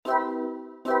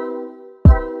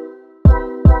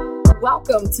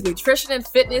Welcome to Nutrition and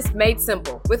Fitness Made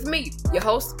Simple with me, your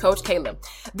host, Coach Kayla.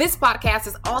 This podcast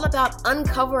is all about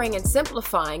uncovering and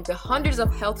simplifying the hundreds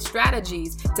of health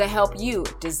strategies to help you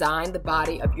design the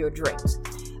body of your dreams.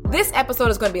 This episode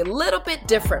is going to be a little bit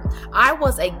different. I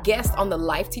was a guest on the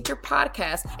Life Teacher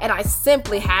podcast, and I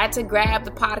simply had to grab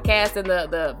the podcast and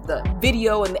the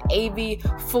video and the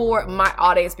AV for my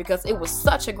audience because it was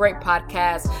such a great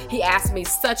podcast. He asked me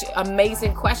such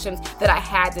amazing questions that I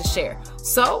had to share.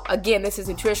 So again, this is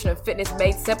Nutrition and Fitness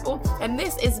Made Simple, and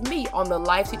this is me on the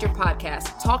Life Teacher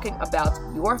podcast talking about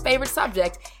your favorite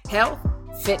subject, health,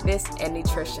 fitness, and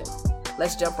nutrition.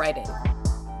 Let's jump right in.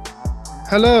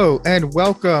 Hello and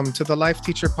welcome to the Life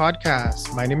Teacher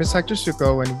Podcast. My name is Hector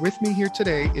Suko, and with me here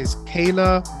today is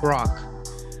Kayla Brock.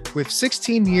 With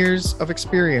 16 years of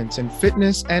experience in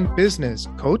fitness and business,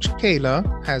 Coach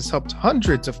Kayla has helped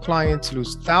hundreds of clients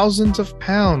lose thousands of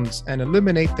pounds and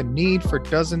eliminate the need for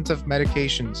dozens of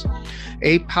medications.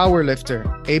 A powerlifter,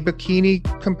 a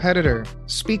bikini competitor,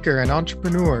 speaker, and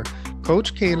entrepreneur,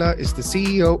 Coach Kayla is the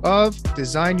CEO of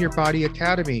Design Your Body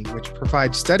Academy, which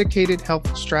provides dedicated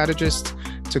health strategists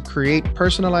to create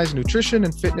personalized nutrition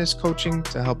and fitness coaching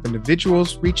to help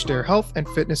individuals reach their health and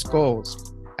fitness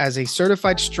goals. As a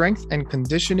certified strength and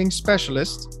conditioning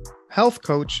specialist, health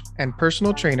coach, and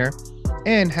personal trainer,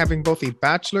 and having both a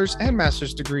bachelor's and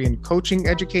master's degree in coaching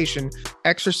education,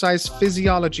 exercise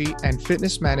physiology, and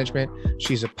fitness management,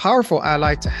 she's a powerful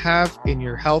ally to have in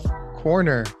your health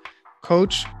corner.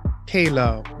 Coach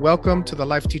Kayla, welcome to the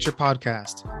Life Teacher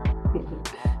Podcast.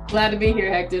 Glad to be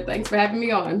here, Hector. Thanks for having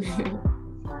me on.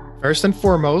 First and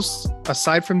foremost,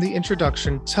 aside from the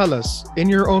introduction, tell us, in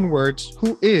your own words,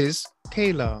 who is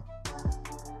Kayla?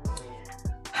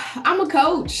 I'm a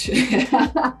coach.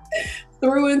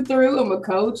 Through and through, I'm a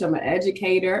coach. I'm an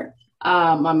educator.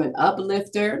 I'm an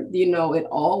uplifter, in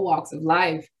all walks of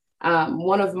life.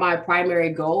 One of my primary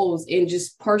goals in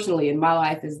just personally in my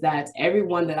life is that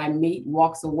everyone that I meet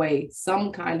walks away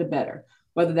some kind of better,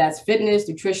 whether that's fitness,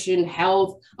 nutrition,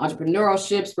 health,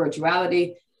 entrepreneurship,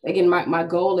 spirituality. Again, my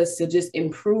goal is to just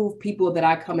improve people that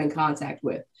I come in contact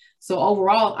with. So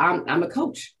overall, I'm a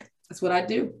coach. That's what I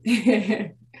do.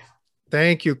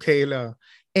 Thank you, Kayla.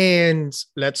 And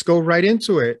let's go right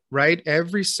into it, right?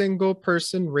 Every single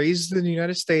person raised in the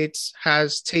United States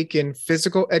has taken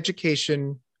physical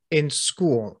education in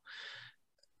school.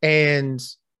 And,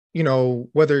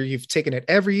 whether you've taken it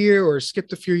every year or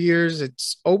skipped a few years,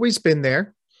 it's always been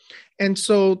there. And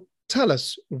so tell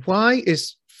us, why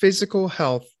is physical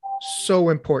health so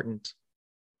important?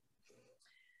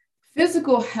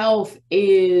 Physical health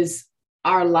is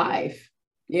our life.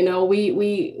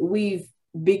 We've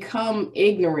become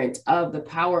ignorant of the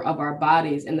power of our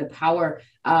bodies and the power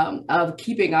of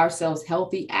keeping ourselves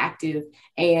healthy, active,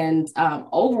 and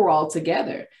overall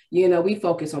together. We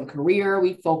focus on career,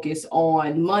 we focus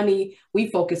on money, we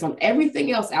focus on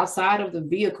everything else outside of the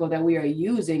vehicle that we are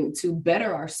using to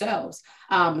better ourselves.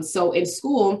 So in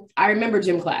school, I remember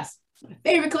gym class. My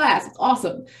favorite class. It's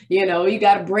awesome. You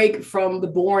got to break from the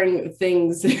boring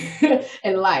things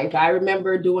in life. I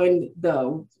remember doing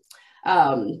the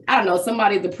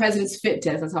the President's Fit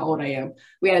Test. That's how old I am.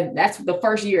 That's the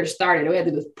first year it started. We had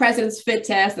to do the President's Fit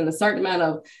Test and a certain amount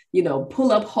of,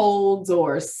 pull-up holds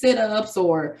or sit-ups,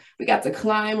 or we got to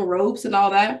climb ropes and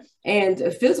all that. And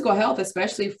physical health,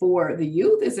 especially for the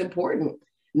youth, is important.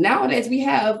 Nowadays, we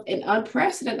have an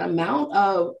unprecedented amount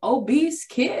of obese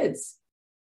kids.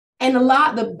 And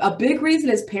a big reason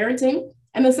is parenting.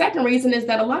 And the second reason is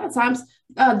that a lot of times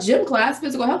gym class,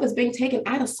 physical health is being taken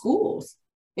out of schools.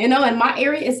 In my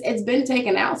area, it's been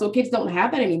taken out. So kids don't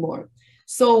have it anymore.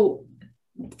 So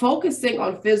focusing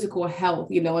on physical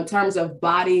health, in terms of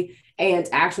body and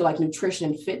actual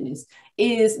nutrition and fitness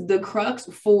is the crux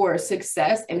for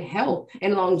success and health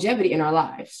and longevity in our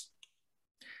lives.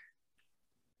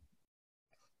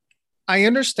 I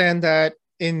understand that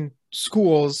in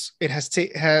schools, it has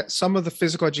some of the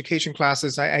physical education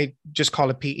classes, I just call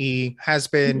it PE, has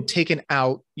been taken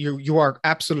out. You are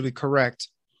absolutely correct.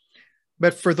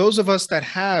 But for those of us that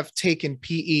have taken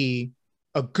PE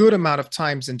a good amount of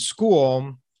times in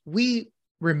school, we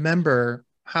remember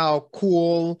how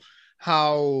cool,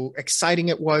 how exciting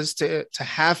it was to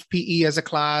have PE as a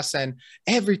class. And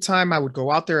every time I would go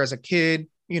out there as a kid,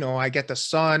 I get the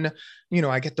sun,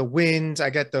 I get the wind, I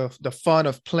get the fun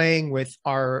of playing with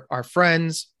our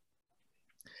friends.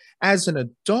 As an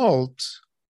adult,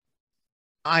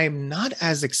 I'm not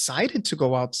as excited to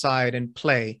go outside and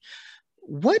play.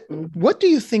 What do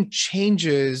you think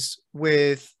changes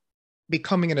with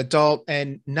becoming an adult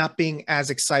and not being as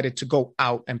excited to go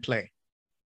out and play?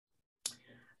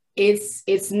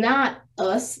 It's not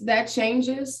us that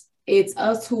changes. It's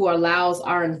us who allows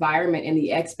our environment and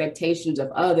the expectations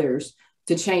of others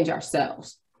to change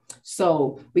ourselves.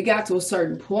 So we got to a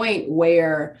certain point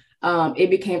where it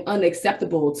became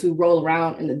unacceptable to roll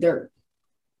around in the dirt.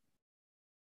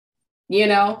 You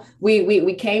know,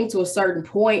 we came to a certain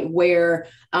point where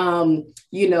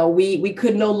we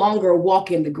could no longer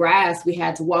walk in the grass. We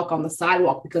had to walk on the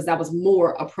sidewalk because that was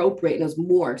more appropriate and it was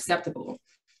more acceptable.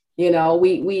 You know,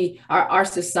 our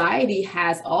society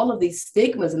has all of these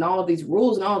stigmas and all of these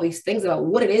rules and all of these things about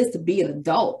what it is to be an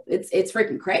adult. It's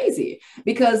freaking crazy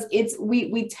because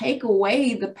we take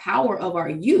away the power of our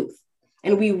youth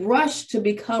and we rush to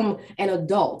become an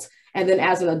adult. And then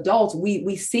as an adult,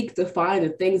 we seek to find the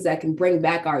things that can bring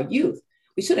back our youth.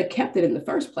 We should have kept it in the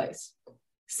first place.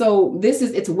 So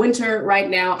it's winter right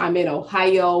now. I'm in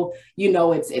Ohio. You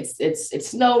know, it's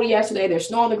snowed yesterday. There's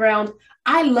snow on the ground.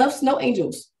 I love snow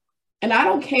angels. And I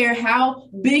don't care how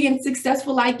big and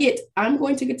successful I get. I'm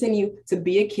going to continue to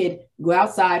be a kid, go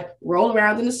outside, roll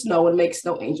around in the snow and make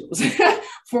snow angels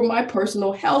for my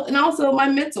personal health and also my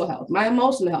mental health, my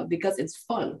emotional health, because it's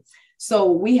fun.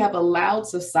 So we have allowed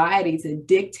society to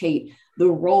dictate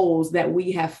the roles that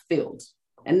we have filled.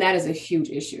 And that is a huge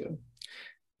issue.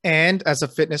 And as a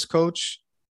fitness coach,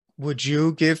 would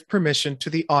you give permission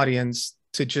to the audience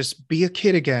to just be a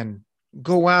kid again,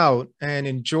 go out and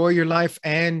enjoy your life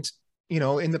and, you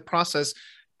know, in the process,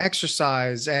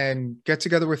 exercise and get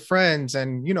together with friends.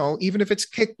 And, you know, even if it's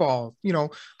kickball, you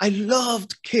know, I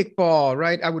loved kickball,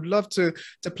 right? I would love to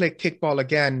play kickball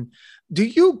again. Do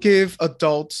you give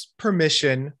adults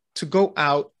permission to go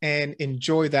out and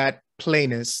enjoy that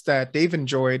playness that they've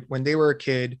enjoyed when they were a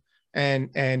kid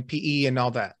and PE and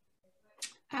all that?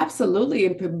 Absolutely.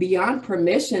 And beyond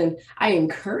permission, I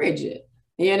encourage it.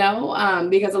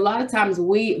 Because a lot of times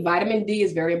vitamin D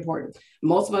is very important.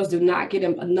 Most of us do not get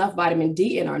enough vitamin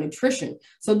D in our nutrition.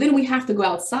 So then we have to go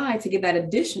outside to get that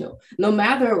additional. No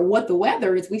matter what the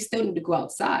weather is, we still need to go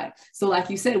outside. So like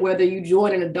you said, whether you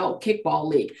join an adult kickball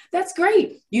league, that's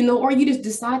great, or you just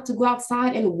decide to go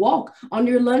outside and walk on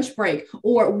your lunch break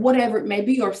or whatever it may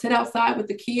be, or sit outside with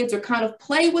the kids or kind of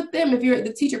play with them. If you're at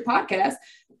the teacher podcast,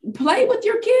 play with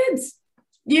your kids.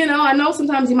 I know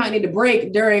sometimes you might need a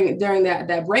break during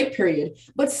that break period,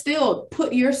 but still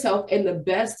put yourself in the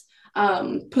best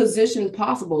position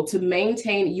possible to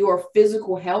maintain your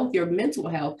physical health, your mental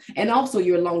health, and also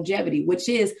your longevity, which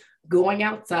is going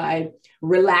outside,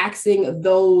 relaxing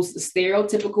those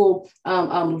stereotypical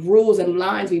rules and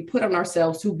lines we put on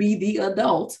ourselves to be the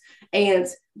adult, and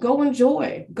go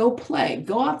enjoy, go play,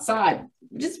 go outside,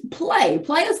 just play.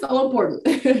 Play is so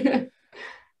important.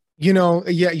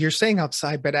 Yeah, you're saying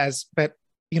outside, but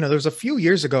there's a few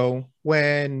years ago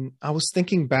when I was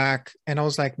thinking back and I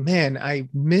was like, man, I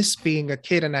miss being a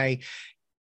kid, and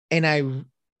I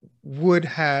would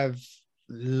have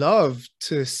loved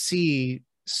to see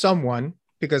someone,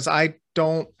 because I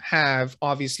don't have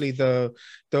obviously the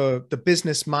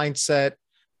business mindset,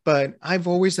 but I've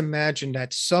always imagined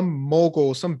that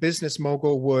some business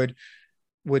mogul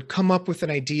would come up with an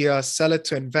idea, sell it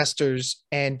to investors,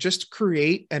 and just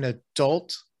create an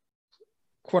adult,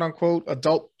 quote unquote,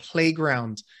 adult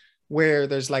playground where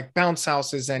there's like bounce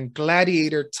houses and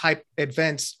gladiator type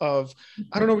events of,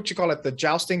 I don't know what you call it, the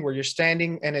jousting, where you're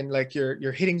standing and then like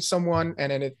you're hitting someone,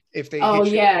 and then if they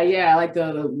yeah, like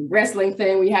the wrestling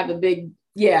thing, we have the big,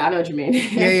 yeah, I know what you mean.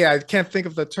 yeah, I can't think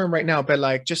of the term right now, but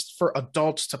like just for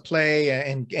adults to play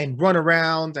and run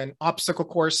around, and obstacle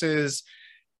courses.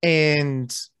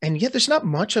 And yet there's not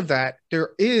much of that.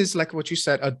 There is, like what you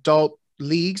said, adult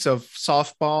leagues of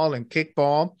softball and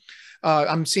kickball.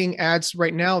 I'm seeing ads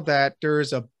right now that there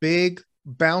is a big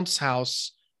bounce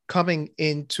house coming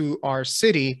into our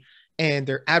city, and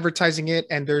they're advertising it.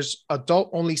 And there's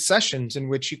adult only sessions in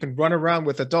which you can run around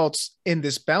with adults in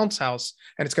this bounce house,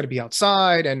 and it's going to be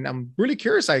outside. And I'm really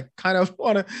curious. I kind of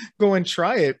want to go and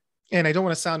try it. And I don't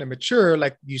want to sound immature,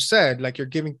 like you said, like you're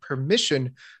giving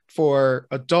permission for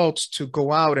adults to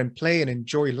go out and play and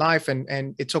enjoy life.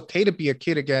 And it's okay to be a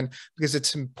kid again, because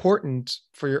it's important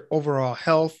for your overall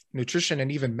health, nutrition,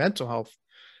 and even mental health.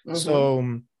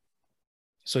 Mm-hmm.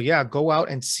 So yeah, go out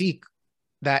and seek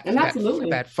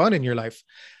that fun in your life.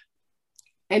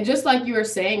 And just like you were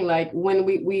saying, like when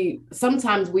we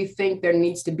sometimes we think there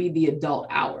needs to be the adult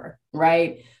hour,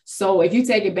 right? So if you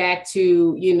take it back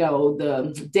to,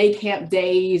 the day camp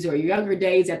days or your younger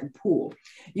days at the pool,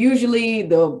 usually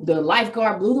the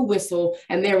lifeguard blew the whistle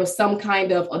and there was some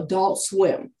kind of adult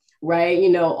swim, right?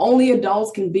 Only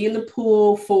adults can be in the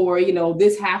pool for,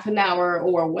 this half an hour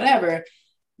or whatever.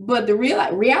 But the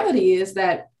reality is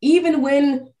that even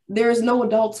when there's no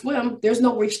adult swim, there's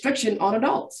no restriction on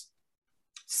adults.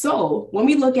 So when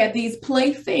we look at these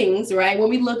playthings, right, when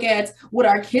we look at what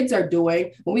our kids are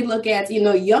doing, when we look at,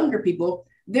 younger people,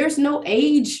 there's no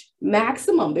age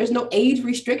maximum, there's no age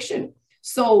restriction.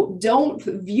 So don't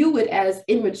view it as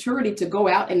immaturity to go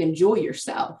out and enjoy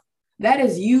yourself. That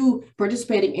is you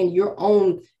participating in your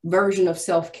own version of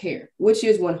self-care, which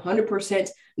is 100%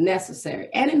 necessary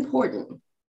and important.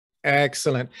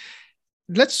 Excellent.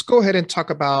 Let's go ahead and talk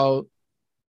about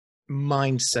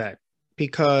mindset,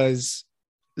 because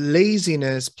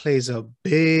laziness plays a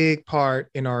big part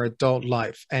in our adult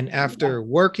life. And after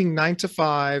working 9 to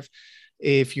 5,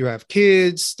 if you have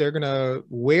kids, they're going to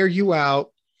wear you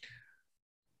out.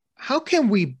 How can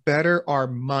we better our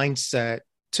mindset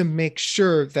to make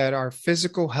sure that our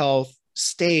physical health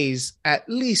stays at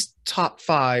least top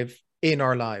 5 in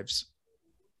our lives?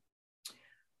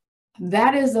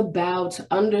 That is about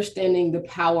understanding the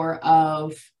power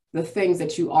of the things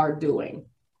that you are doing,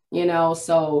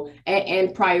 so, and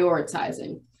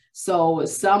prioritizing. So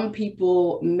some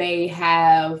people may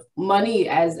have money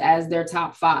as their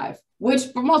top 5, which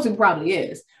for most people probably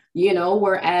is,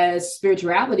 whereas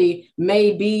spirituality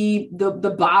may be the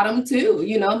bottom 2,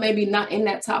 maybe not in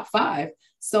that top 5.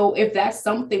 So if that's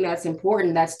something that's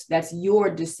important, that's your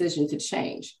decision to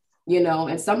change,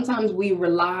 and sometimes we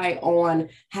rely on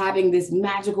having this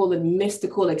magical and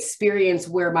mystical experience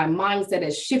where my mindset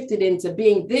has shifted into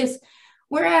being this,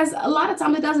 whereas a lot of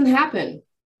times it doesn't happen.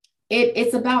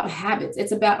 It's about habits.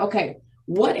 It's about, okay,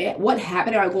 what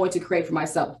habit am I going to create for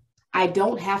myself? I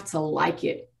don't have to like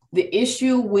it. The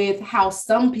issue with how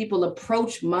some people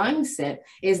approach mindset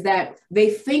is that they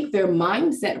think their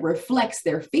mindset reflects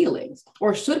their feelings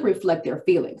or should reflect their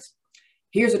feelings.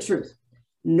 Here's the truth.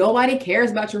 Nobody cares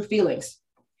about your feelings.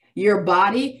 Your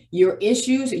body, your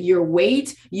issues, your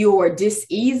weight, your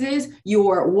diseases,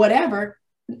 your whatever,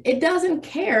 it doesn't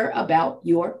care about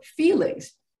your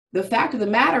feelings. The fact of the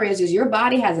matter is your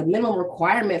body has a minimum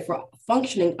requirement for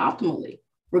functioning optimally,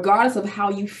 regardless of how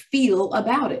you feel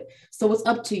about it. So it's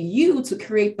up to you to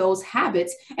create those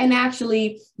habits and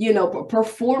actually,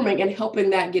 performing and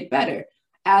helping that get better.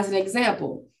 As an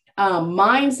example,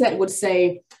 mindset would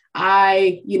say,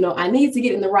 I need to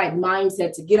get in the right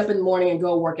mindset to get up in the morning and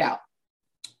go work out.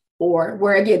 Or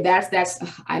where again, that's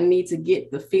I need to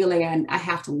get the feeling and I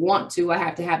have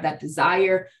to have that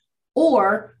desire.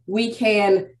 Or we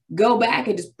can go back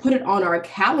and just put it on our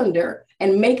calendar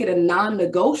and make it a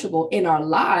non-negotiable in our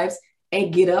lives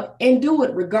and get up and do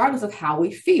it regardless of how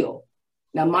we feel.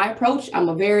 Now, my approach, I'm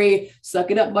a very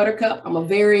suck it up buttercup.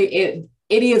 It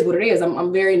is what it is.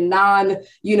 I'm very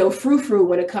frou-frou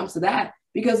when it comes to that.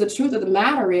 Because the truth of the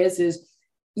matter is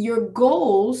your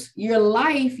goals, your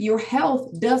life, your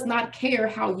health does not care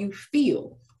how you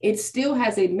feel. It still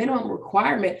has a minimum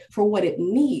requirement for what it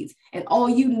needs. And all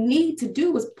you need to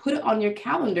do is put it on your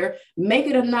calendar, make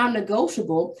it a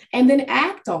non-negotiable, and then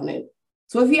act on it.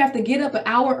 So if you have to get up an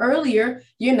hour earlier,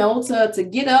 to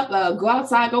get up, go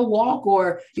outside, go walk,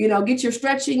 or, get your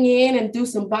stretching in and do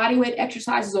some body weight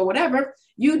exercises or whatever,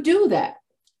 you do that.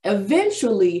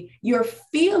 Eventually, your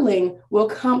feeling will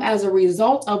come as a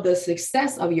result of the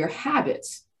success of your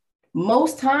habits.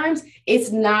 Most times, it's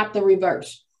not the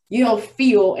reverse. You don't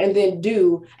feel and then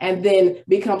do and then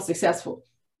become successful.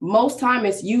 Most time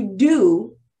it's you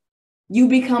do, you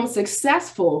become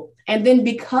successful. And then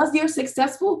because you're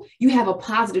successful, you have a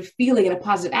positive feeling and a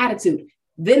positive attitude.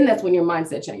 Then that's when your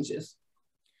mindset changes.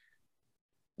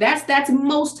 That's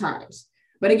most times.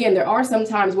 But again, there are some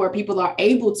times where people are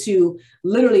able to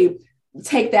literally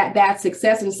take that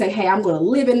success and say, hey, I'm going to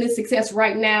live in this success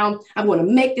right now. I'm going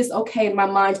to make this okay in my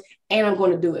mind, and I'm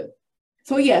going to do it.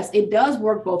 So yes, it does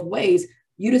work both ways.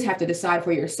 You just have to decide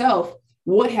for yourself,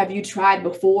 what have you tried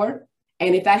before?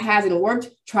 And if that hasn't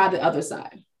worked, try the other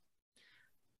side.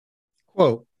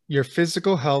 Quote, your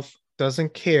physical health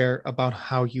doesn't care about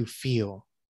how you feel.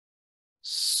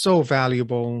 So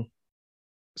valuable.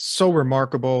 So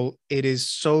remarkable. It is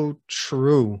so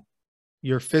true.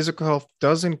 Your physical health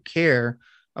doesn't care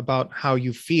about how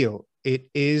you feel. It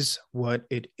is what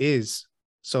it is.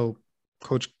 So,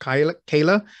 Coach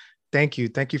Kayla, thank you.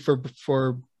 Thank you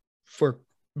for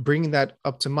bringing that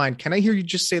up to mind. Can I hear you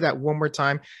just say that one more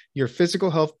time? Your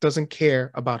physical health doesn't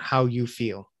care about how you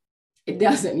feel. It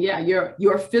doesn't. Yeah,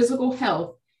 your physical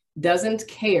health doesn't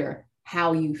care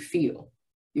how you feel.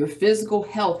 Your physical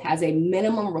health has a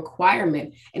minimum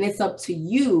requirement, and it's up to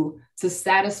you to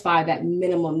satisfy that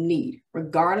minimum need,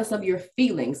 regardless of your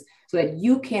feelings, so that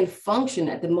you can function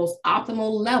at the most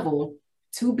optimal level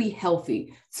to be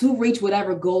healthy, to reach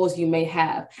whatever goals you may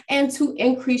have, and to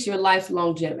increase your life's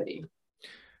longevity.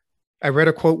 I read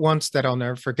a quote once that I'll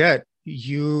never forget.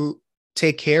 You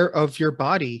take care of your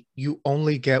body, you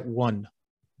only get one.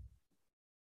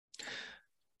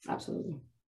 Absolutely.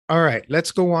 All right,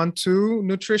 let's go on to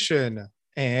nutrition.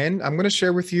 And I'm going to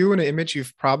share with you an image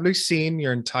you've probably seen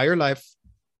your entire life,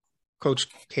 Coach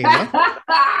Kayla.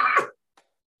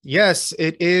 Yes,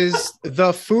 it is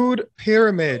the food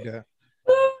pyramid.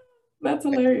 That's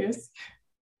hilarious.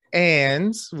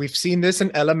 And we've seen this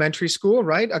in elementary school,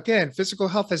 right? Again, physical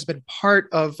health has been part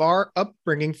of our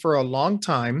upbringing for a long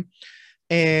time.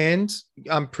 And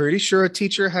I'm pretty sure a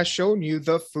teacher has shown you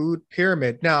the food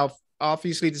pyramid. Now,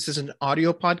 obviously, this is an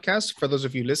audio podcast for those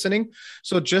of you listening.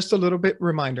 So just a little bit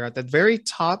reminder, at the very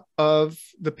top of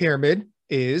the pyramid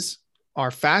is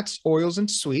our fats, oils, and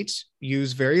sweets.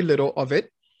 Use very little of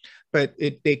it, but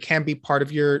they can be part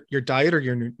of your diet or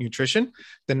your nutrition.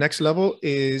 The next level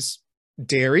is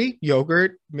dairy,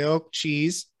 yogurt, milk,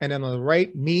 cheese, and then on the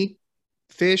right, meat,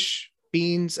 fish,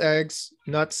 beans, eggs,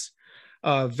 nuts.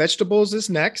 Vegetables is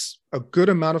next. A good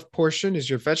amount of portion is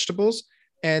your vegetables.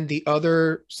 And the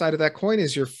other side of that coin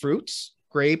is your fruits,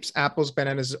 grapes, apples,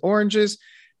 bananas, oranges.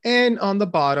 And on the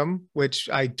bottom, which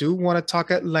I do want to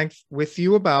talk at length with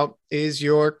you about, is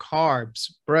your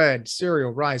carbs, bread,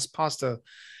 cereal, rice, pasta.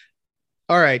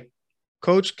 All right,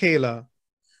 Coach Kayla,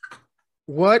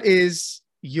 what is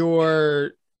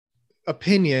your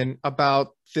opinion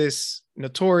about this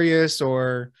notorious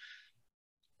or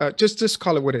just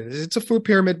call it what it is? It's a food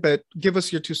pyramid, but give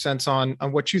us your 2 cents on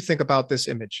what you think about this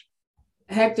image.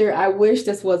 Hector, I wish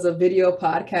this was a video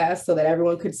podcast so that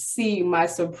everyone could see my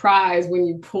surprise when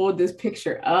you pulled this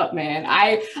picture up, man.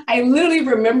 I literally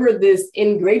remember this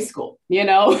in grade school, you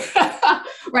know.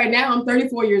 Right now I'm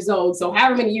 34 years old. So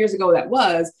however many years ago that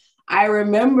was, I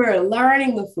remember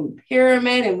learning the food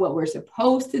pyramid and what we're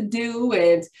supposed to do.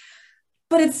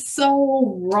 But it's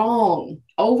so wrong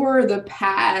over the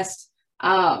past,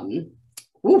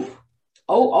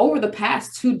 over the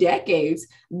past 2 decades,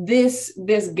 this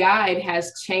guide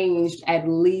has changed at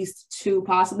least 2,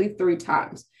 possibly 3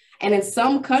 times. And in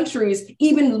some countries,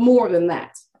 even more than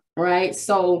that, right?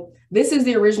 So this is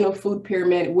the original food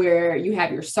pyramid where you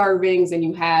have your servings and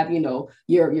you have, you know,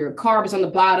 your carbs on the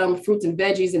bottom, fruits and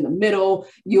veggies in the middle,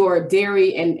 your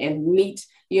dairy and meat,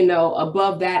 you know,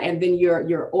 above that, and then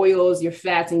your oils, your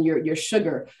fats, and your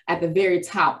sugar at the very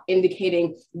top,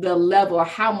 indicating the level of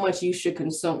how much you should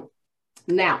consume.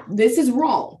 Now, this is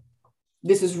wrong.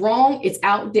 This is wrong. It's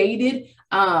outdated.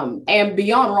 And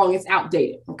beyond wrong, it's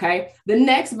outdated. Okay. The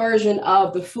next version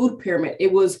of the food pyramid,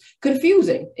 it was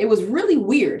confusing. It was really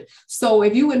weird. So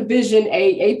if you envision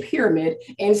a pyramid,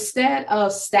 instead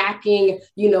of stacking,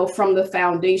 you know, from the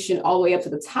foundation all the way up to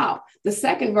the top, the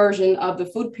second version of the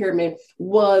food pyramid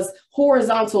was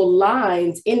horizontal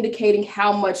lines indicating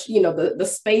how much, you know, the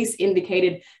space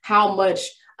indicated how much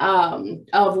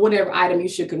of whatever item you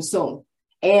should consume.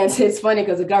 And it's funny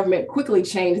because the government quickly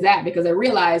changed that because they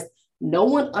realized no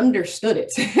one understood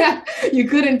it. You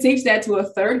couldn't teach that to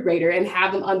a 3rd grader and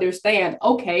have them understand,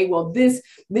 okay, well, this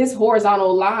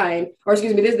horizontal line, or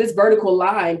excuse me, this vertical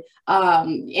line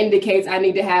indicates I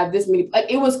need to have this many.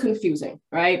 It was confusing,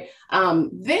 right?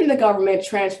 Then the government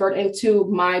transferred into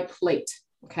MyPlate.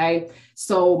 Okay,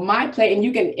 so MyPlate, and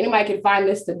anybody can find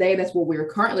this today. That's what we're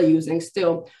currently using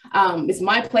still. It's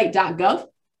myplate.gov.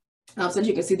 So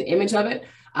you can see the image of it.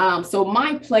 So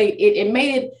MyPlate, it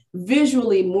made it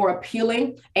visually more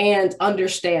appealing and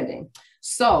understanding.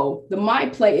 So the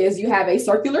MyPlate is you have a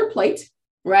circular plate,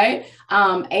 right?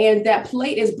 And that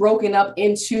plate is broken up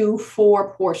into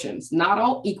 4 portions, not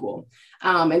all equal.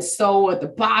 And so at the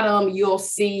bottom, you'll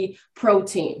see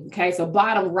protein. Okay, so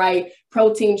bottom right,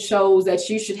 protein shows that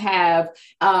you should have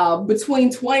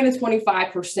between 20 to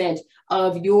 25%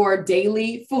 of your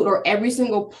daily food, or every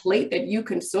single plate that you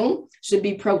consume should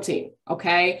be protein.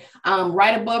 Okay,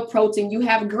 right above protein, you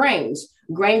have grains.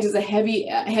 Grains is a heavy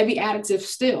additive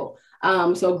still.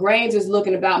 So grains is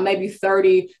looking about maybe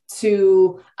 30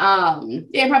 to, probably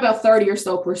about 30 or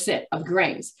so % of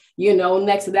grains. You know,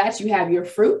 next to that, you have your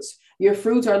fruits. Your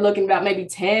fruits are looking about maybe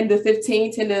 10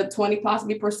 to 20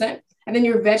 possibly %. And then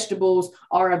your vegetables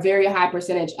are a very high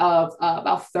percentage of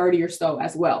about 30 or so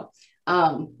as well.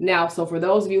 Now, so for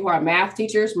those of you who are math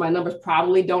teachers, my numbers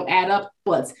probably don't add up,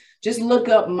 but just look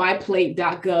up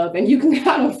myplate.gov and you can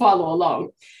kind of follow along.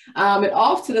 And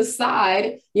off to the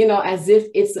side, you know, as if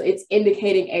it's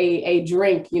indicating a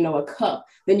drink, you know, a cup,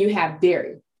 then you have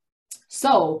dairy.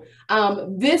 So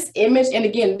this image, and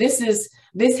again, this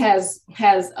has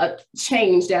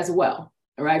changed as well.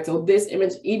 All right. So this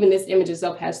image, even this image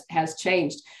itself has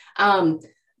changed.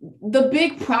 The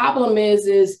big problem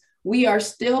is we are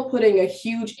still putting a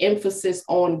huge emphasis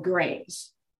on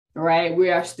grains. right? We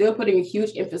are still putting a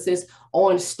huge emphasis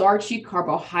on starchy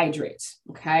carbohydrates.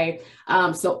 Okay.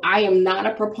 So I am not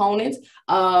a proponent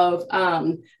of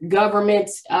government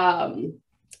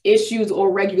issues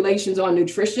or regulations on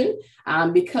nutrition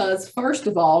because, first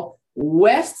of all,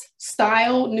 West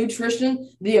style nutrition,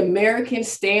 the American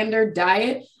standard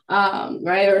diet,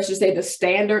 right? Or I should say the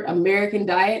standard American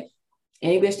diet.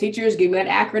 English teachers, give me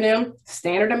that acronym,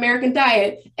 Standard American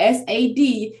Diet,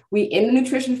 SAD. We in the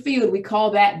nutrition field, we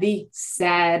call that the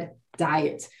SAD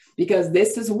diet, because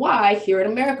this is why here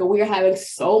in America, we are having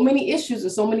so many issues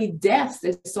and so many deaths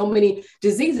and so many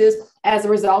diseases as a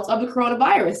result of the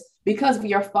coronavirus, because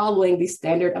we are following the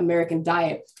Standard American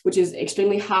Diet, which is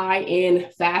extremely high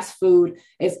in fast food.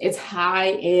 It's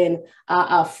high in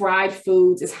fried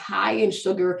foods, it's high in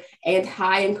sugar and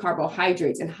high in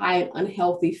carbohydrates and high in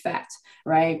unhealthy fats.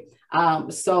 Right.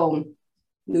 So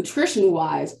nutrition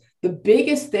wise, the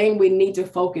biggest thing we need to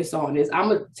focus on is, I'm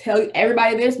going to tell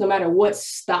everybody this, no matter what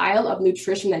style of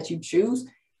nutrition that you choose,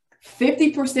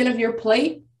 50% of your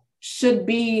plate should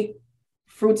be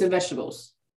fruits and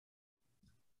vegetables.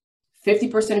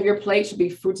 50% of your plate should be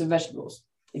fruits and vegetables.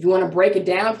 If you want to break it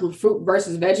down from fruit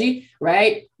versus veggie,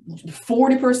 right?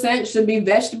 40% should be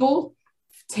vegetable,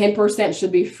 10%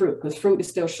 should be fruit, because fruit is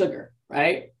still sugar,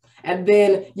 right? And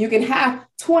then you can have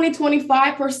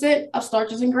 25% of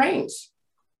starches and grains.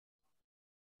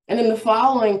 And then the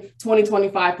following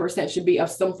 25% should be of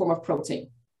some form of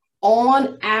protein.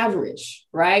 On average,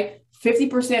 right?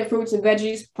 50% fruits and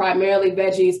veggies, primarily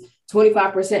veggies,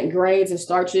 25% grains and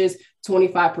starches,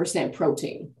 25%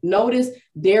 protein. Notice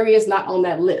dairy is not on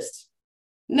that list.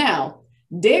 Now,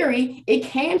 dairy, it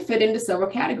can fit into several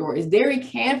categories. Dairy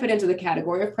can fit into the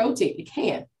category of protein. It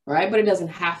can, right? But it doesn't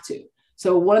have to.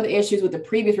 So one of the issues with the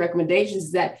previous recommendations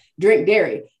is that drink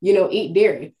dairy, eat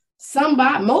dairy.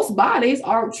 Most bodies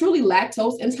are truly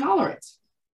lactose intolerant.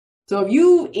 So if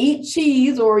you eat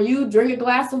cheese or you drink a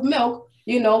glass of milk,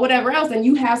 whatever else, and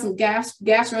you have some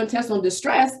gastrointestinal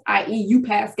distress, i.e. you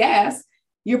pass gas,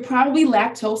 you're probably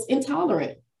lactose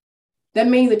intolerant. That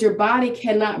means that your body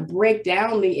cannot break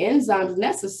down the enzymes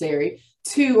necessary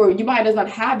or your body does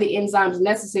not have the enzymes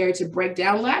necessary to break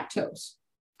down lactose,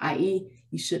 i.e.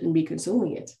 you shouldn't be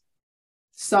consuming it.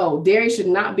 So dairy should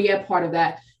not be a part of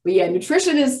that. But yeah,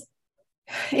 nutrition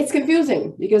it's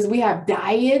confusing because we have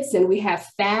diets and we have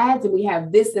fads and we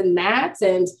have this and that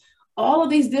and all of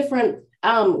these different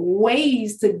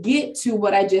ways to get to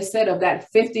what I just said of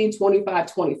that 50,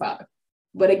 25, 25.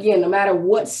 But again, no matter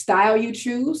what style you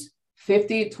choose,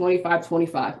 50, 25,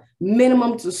 25,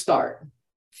 minimum to start.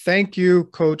 Thank you,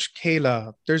 Coach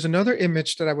Kayla. There's another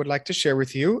image that I would like to share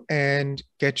with you and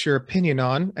get your opinion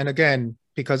on. And again,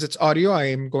 because it's audio, I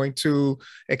am going to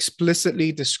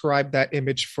explicitly describe that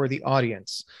image for the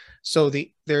audience. So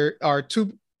there are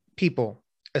two people.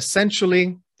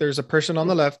 Essentially, there's a person on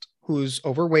the left who's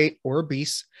overweight or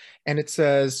obese, and it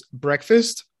says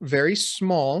breakfast, very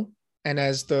small. And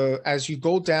as you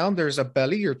go down, there's a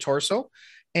belly, your torso,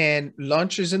 and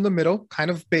lunch is in the middle, kind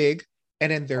of big.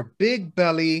 And then their big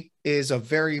belly is a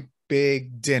very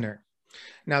big dinner.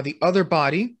 Now, the other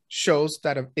body shows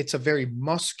that it's a very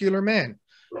muscular man.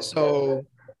 So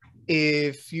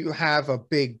if you have a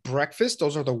big breakfast,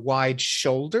 those are the wide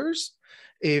shoulders.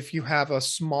 If you have a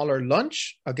smaller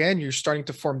lunch, again, you're starting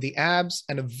to form the abs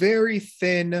and a very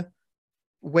thin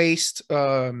waist.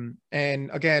 And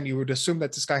again, you would assume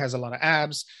that this guy has a lot of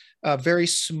abs. A very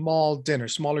smaller dinner.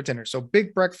 So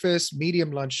big breakfast,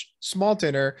 medium lunch, small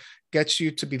dinner gets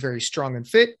you to be very strong and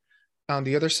fit. On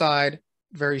the other side,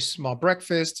 very small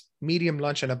breakfast, medium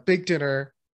lunch, and a big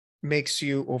dinner makes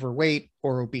you overweight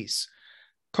or obese.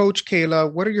 Coach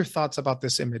Kayla, what are your thoughts about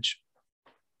this image?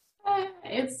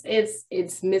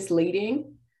 It's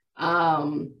misleading.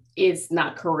 It's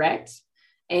not correct.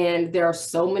 And there are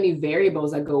so many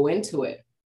variables that go into it.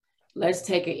 Let's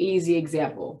take an easy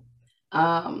example.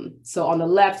 So on the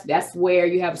left, that's where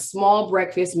you have small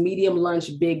breakfast, medium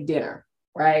lunch, big dinner,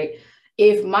 right?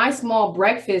 If my small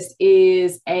breakfast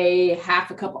is a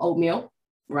half a cup of oatmeal,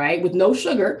 right, with no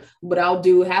sugar, but I'll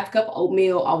do half a cup of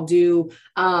oatmeal, I'll do,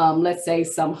 let's say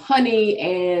some honey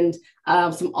and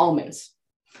some almonds.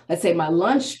 Let's say my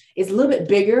lunch is a little bit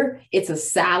bigger. It's a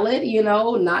salad,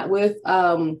 not with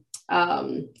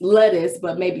lettuce,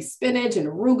 but maybe spinach and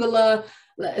arugula.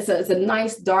 It's a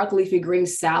nice dark leafy green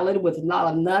salad with a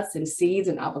lot of nuts and seeds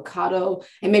and avocado.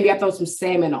 And maybe I throw some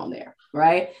salmon on there,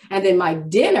 right? And then my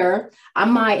dinner, I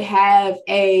might have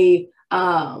a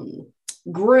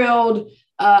grilled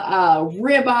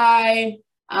ribeye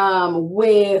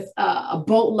with a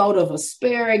boatload of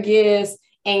asparagus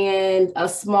and a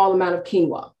small amount of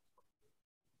quinoa.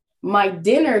 My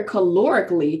dinner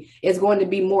calorically is going to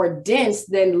be more dense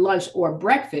than lunch or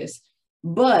breakfast,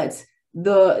 but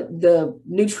the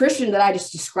nutrition that I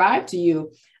just described to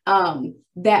you,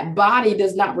 that body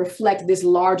does not reflect this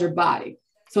larger body.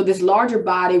 So this larger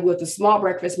body with a small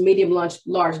breakfast, medium lunch,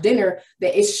 large dinner,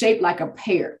 that is shaped like a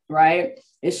pear, right?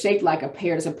 It's shaped like a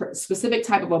pear. It's a specific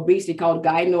type of obesity called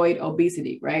gynoid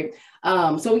obesity, right?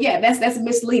 So yeah, that's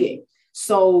misleading.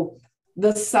 So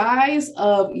the size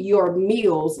of your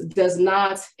meals does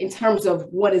not, in terms of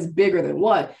what is bigger than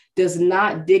what, does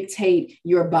not dictate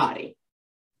your body.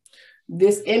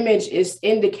 This image is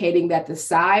indicating that the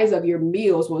size of your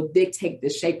meals will dictate the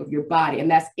shape of your body, and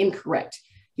that's incorrect.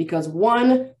 Because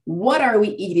one, what are we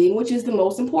eating, which is the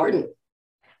most important?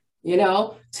 You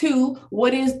know, two,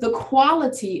 what is the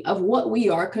quality of what we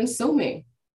are consuming?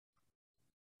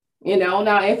 You know,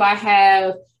 now if I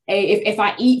have if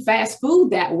I eat fast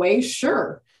food that way,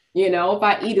 sure. You know, if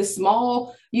I eat a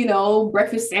small, you know,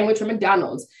 breakfast sandwich from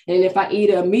McDonald's, and if I eat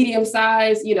a medium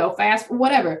size, you know, fast,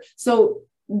 whatever. So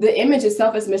the image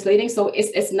itself is misleading. So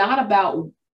it's not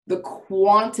about the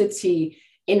quantity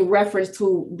in reference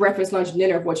to breakfast, lunch,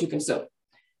 dinner of what you consume.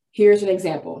 Here's an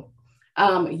example.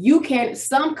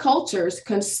 Some cultures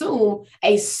consume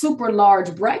a super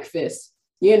large breakfast.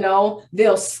 You know,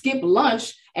 they'll skip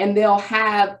lunch and they'll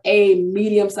have a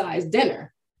medium-sized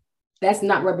dinner. That's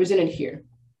not represented here.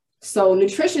 So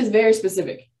nutrition is very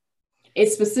specific.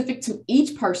 It's specific to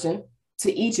each person,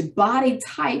 to each body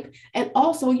type, and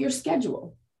also your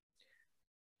schedule.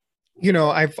 You know,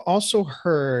 I've also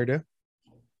heard, and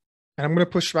I'm going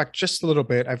to push back just a little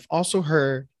bit. I've also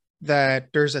heard that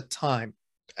there's a time,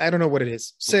 I don't know what it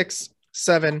is, 6,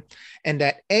 7, and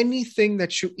that anything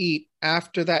that you eat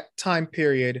after that time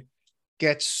period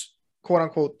gets quote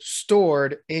unquote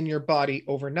stored in your body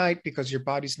overnight because your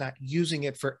body's not using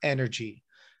it for energy.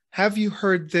 Have you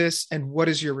heard this, and what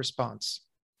is your response?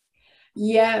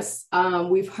 Yes,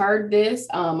 we've heard this.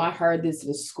 I heard this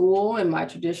in school in my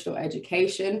traditional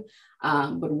education.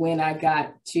 But when I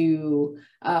got to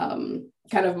kind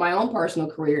of my own personal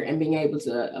career and being able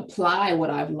to apply what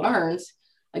I've learned,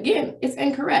 again, it's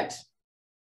incorrect.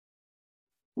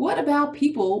 What about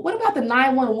the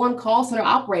 911 call center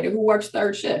operator who works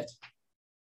third shift?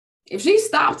 If she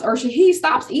stops or he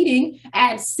stops eating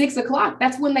at 6 o'clock,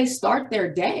 that's when they start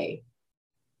their day.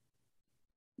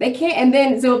 They can't, and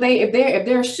then so if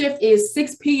their shift is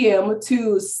 6 p.m.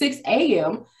 to 6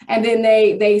 a.m. and then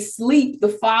they sleep the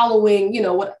following, you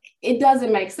know, what, it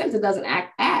doesn't make sense. It doesn't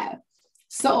add.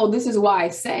 So this is why I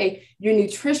say your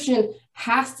nutrition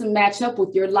has to match up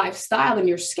with your lifestyle and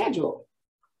your schedule.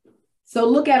 So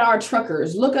look at our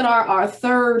truckers, look at our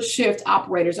third shift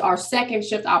operators, our second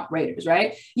shift operators,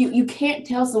 right? You can't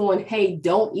tell someone, hey,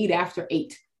 don't eat after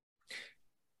 8.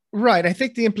 Right. I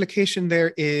think the implication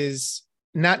there is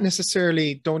not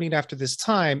necessarily don't eat after this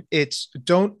time. It's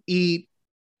don't eat.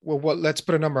 Well, let's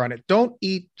put a number on it. Don't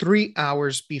eat 3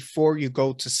 hours before you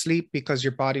go to sleep because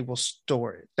your body will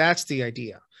store it. That's the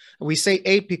idea. We say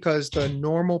 8 because the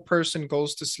normal person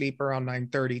goes to sleep around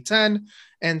 9:30, 10.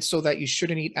 And so that you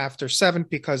shouldn't eat after 7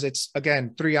 because it's,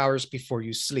 again, 3 hours before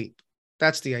you sleep.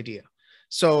 That's the idea.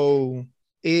 So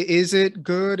is it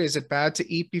good? Is it bad to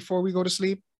eat before we go to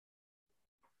sleep?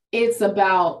 It's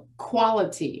about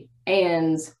quality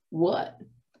and what?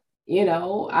 You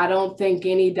know, I don't think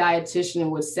any dietitian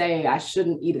would say I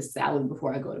shouldn't eat a salad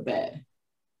before I go to bed.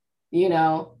 You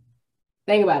know,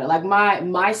 think about it. Like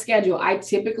my schedule, I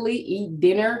typically eat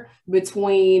dinner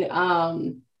between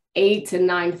 8 to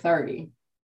 9:30.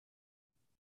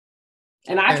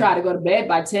 And I try to go to bed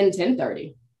by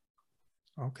 10:30.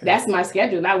 Okay. That's my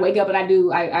schedule. And I wake up and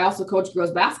I also coach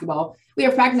girls basketball. We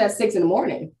have practice at 6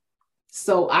 a.m.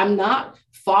 So I'm not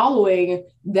following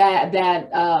that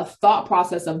thought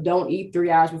process of don't eat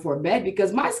 3 hours before bed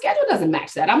because my schedule doesn't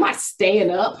match that. I'm not staying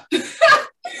up.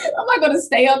 I'm not going to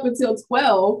stay up until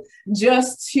 12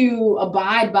 just to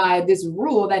abide by this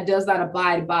rule that does not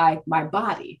abide by my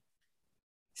body.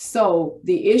 So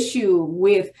the issue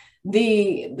with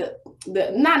the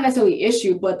not necessarily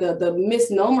issue, but the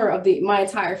misnomer of my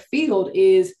entire field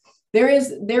is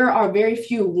there are very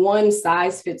few one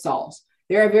size fits alls.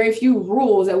 There are very few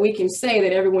rules that we can say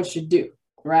that everyone should do,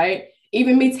 right?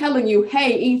 Even me telling you,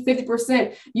 hey, eat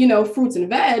 50%, fruits and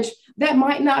veg, that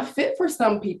might not fit for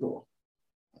some people.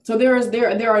 So there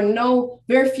are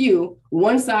very few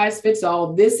one size fits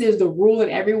all. This is the rule that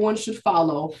everyone should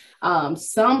follow.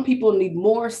 Some people need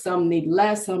more, some need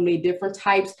less, some need different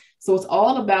types. So it's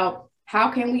all about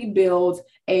how can we build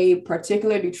a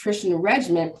particular nutrition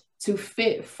regimen to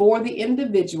fit for the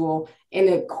individual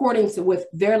in accordance with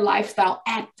their lifestyle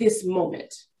at this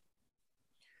moment.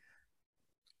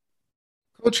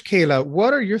 Coach Kayla,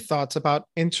 what are your thoughts about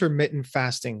intermittent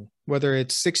fasting? Whether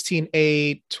it's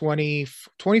 16/8, 20,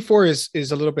 24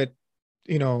 is a little bit,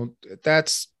 you know,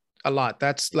 that's a lot.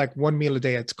 That's like one meal a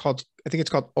day. I think it's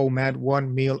called OMAD,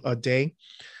 one meal a day.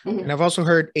 And Mhm. I've also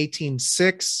heard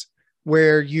 18/6,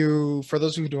 where you, for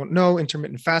those who don't know,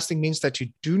 intermittent fasting means that you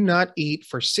do not eat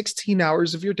for 16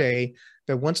 hours of your day.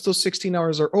 That once those 16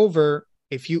 hours are over,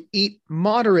 if you eat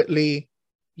moderately,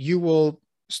 you will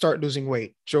start losing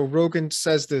weight. Joe Rogan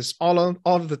says this all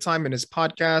of the time in his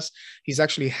podcast. He's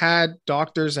actually had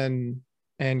doctors and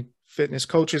fitness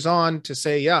coaches on to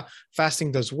say, yeah,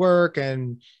 fasting does work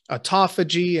and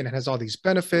autophagy and it has all these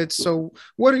benefits. So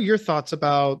what are your thoughts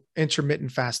about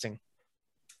intermittent fasting?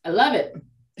 I love it.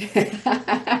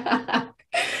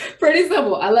 Pretty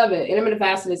simple. I love it. Intermittent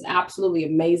fasting is absolutely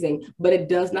amazing, but it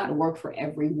does not work for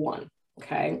everyone.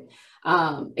 Okay.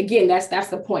 Again, that's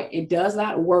the point. It does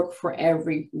not work for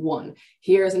everyone.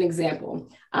 Here's an example.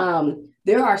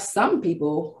 There are some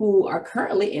people who are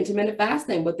currently intermittent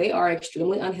fasting, but they are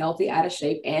extremely unhealthy, out of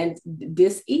shape, and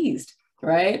diseased,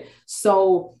 right?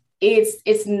 So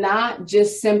it's not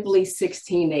just simply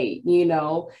 16/8, you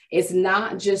know, it's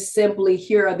not just simply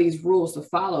here are these rules to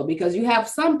follow, because you have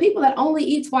some people that only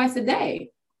eat twice a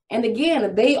day. And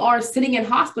again, they are sitting in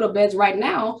hospital beds right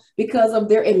now because of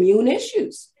their immune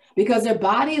issues, because their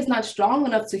body is not strong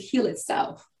enough to heal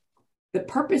itself. The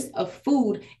purpose of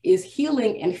food is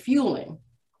healing and fueling.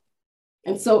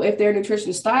 And so if their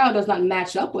nutrition style does not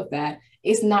match up with that,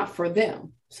 it's not for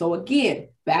them. So again,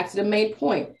 back to the main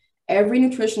point, every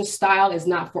nutrition style is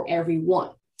not for everyone.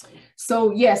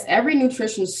 So yes, every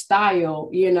nutrition style,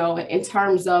 you know, in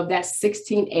terms of that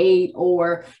 16/8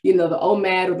 or, you know, the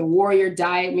OMAD or the warrior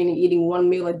diet, meaning eating one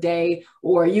meal a day,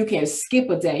 or you can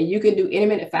skip a day. You can do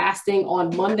intermittent fasting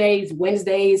on Mondays,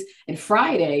 Wednesdays, and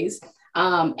Fridays,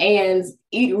 and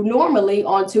eat normally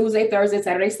on Tuesday, Thursday,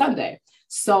 Saturday, Sunday.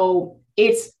 So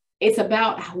it's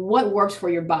about what works for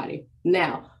your body.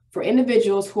 Now, for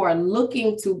individuals who are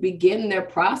looking to begin their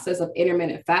process of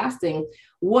intermittent fasting,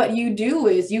 what you do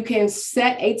is you can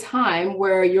set a time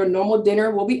where your normal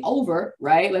dinner will be over,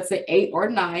 right? Let's say 8 or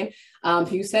 9.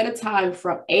 If you set a time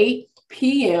from 8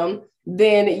 p.m.,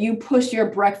 then you push your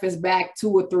breakfast back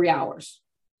 2 or 3 hours.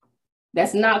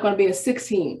 That's not going to be a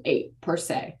 16/8 per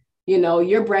se. You know,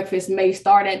 your breakfast may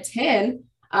start at 10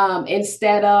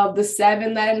 instead of the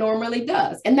 7 that it normally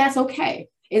does. And that's okay.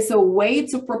 It's a way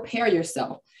to prepare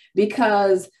yourself,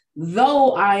 because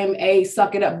though I'm a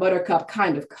suck it up buttercup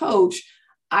kind of coach,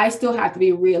 I still have to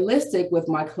be realistic with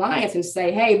my clients and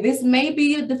say, hey, this may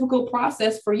be a difficult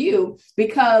process for you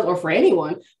because, or for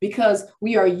anyone, because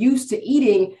we are used to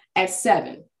eating at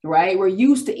 7, right? We're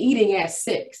used to eating at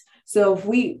 6. So if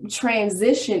we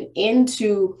transition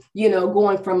into, you know,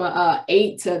 going from a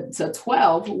 8 to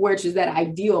 12, which is that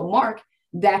ideal mark,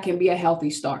 that can be a healthy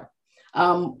start.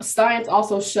 Science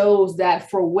also shows that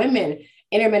for women,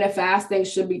 intermittent fasting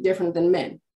should be different than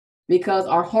men, because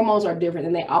our hormones are different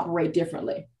and they operate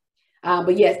differently.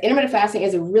 But yes, intermittent fasting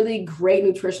is a really great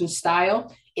nutrition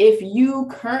style. If you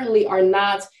currently are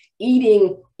not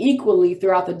eating equally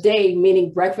throughout the day,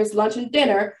 meaning breakfast, lunch, and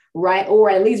dinner, right? Or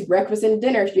at least breakfast and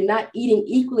dinner, if you're not eating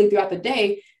equally throughout the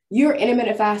day, you're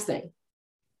intermittent fasting.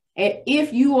 And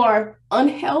if you are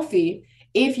unhealthy,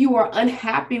 if you are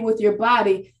unhappy with your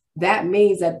body, that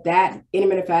means that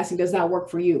intermittent fasting does not work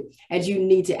for you, and you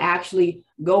need to actually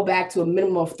go back to a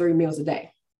minimum of 3 meals a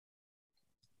day.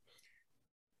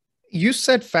 You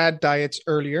said fad diets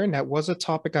earlier, and that was a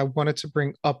topic I wanted to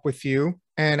bring up with you.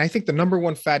 And I think the number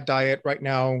one fad diet right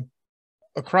now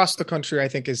across the country, I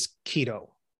think, is keto.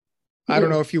 I don't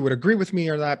know if you would agree with me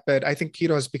or that, but I think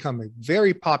keto has become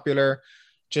very popular.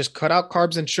 Just cut out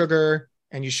carbs and sugar,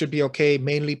 and you should be okay,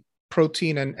 mainly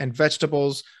protein and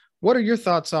vegetables. What are your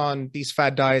thoughts on these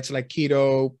fad diets like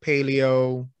keto,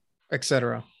 paleo,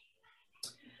 etc.?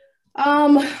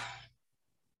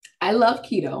 I love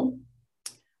keto.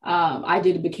 I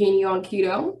did bikini on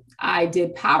keto. I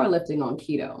did powerlifting on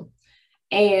keto.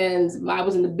 And I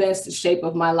was in the best shape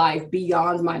of my life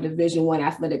beyond my Division I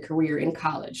athletic career in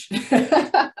college.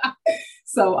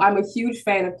 So I'm a huge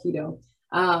fan of keto.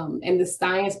 And the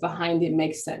science behind it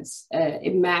makes sense.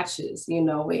 It matches, you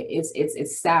know,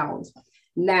 it's sound.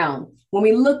 Now, when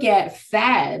we look at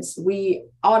fads, we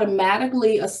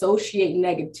automatically associate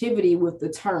negativity with the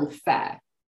term fad.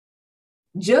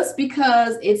 Just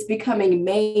because it's becoming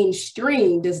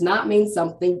mainstream does not mean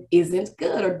something isn't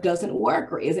good or doesn't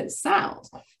work or isn't sound.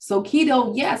 So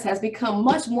keto, yes, has become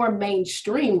much more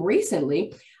mainstream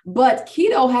recently, but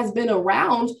keto has been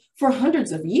around for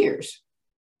hundreds of years.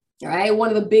 Right. One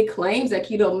of the big claims that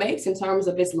keto makes in terms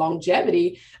of its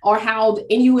longevity are how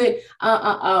the Inuit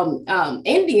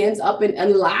Indians up in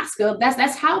Alaska,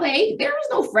 that's how they ate. There is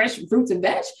no fresh fruits and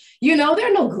veg. There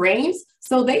are no grains.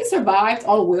 So they survived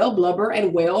on whale blubber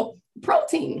and whale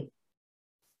protein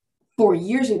for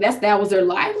years. And that was their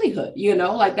livelihood,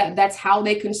 like that's how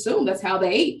they consumed, that's how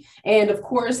they ate. And of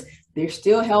course, they're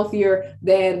still healthier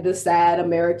than the sad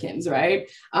Americans, right?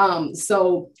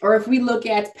 Or if we look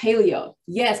at paleo,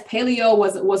 yes, paleo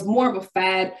was more of a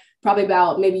fad probably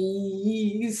about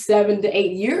maybe 7 to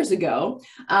 8 years ago.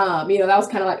 That was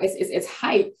kind of like it's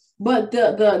hype, but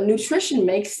the nutrition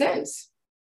makes sense.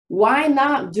 Why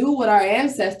not do what our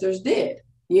ancestors did?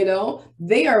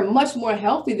 They are much more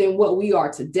healthy than what we are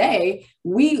today.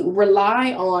 We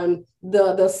rely on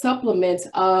the supplements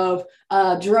of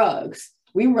drugs.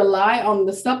 We rely on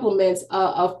the supplements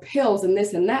of pills and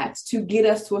this and that to get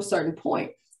us to a certain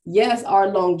point. Yes, our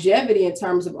longevity in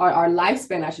terms of our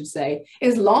lifespan, I should say,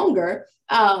 is longer,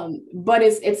 but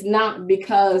it's not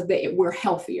because we're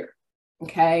healthier.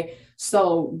 Okay,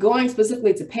 so going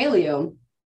specifically to paleo,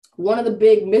 one of the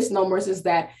big misnomers is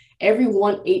that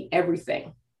everyone ate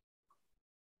everything.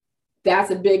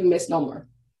 That's a big misnomer.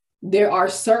 There are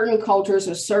certain cultures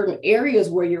or certain areas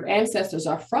where your ancestors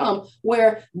are from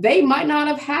where they might not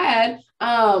have had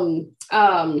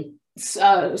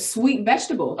sweet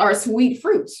vegetables or sweet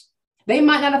fruits. They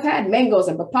might not have had mangoes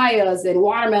and papayas and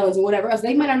watermelons and whatever else.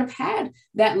 They might not have had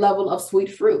that level of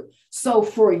sweet fruit. So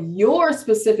for your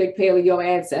specific paleo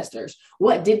ancestors,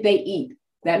 what did they eat?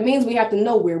 That means we have to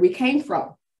know where we came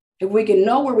from. If we can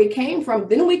know where we came from,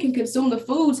 then we can consume the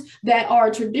foods that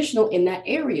are traditional in that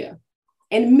area.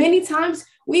 And many times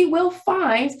we will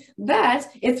find that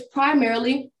it's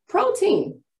primarily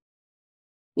protein,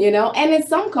 and in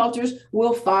some cultures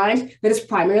we'll find that it's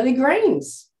primarily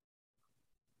grains.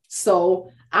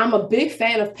 So I'm a big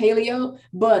fan of paleo,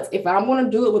 but if I'm going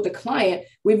to do it with a client,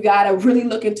 we've got to really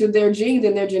look into their genes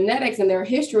and their genetics and their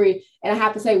history. And I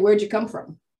have to say, where'd you come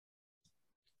from?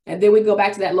 And then we go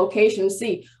back to that location and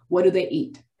see, what do they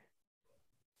eat?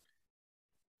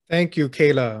 Thank you,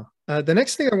 Kayla. The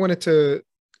next thing I wanted to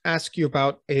ask you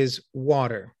about is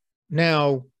water.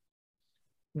 Now,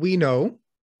 we know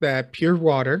that pure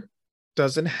water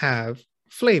doesn't have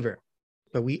flavor,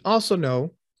 but we also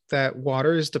know that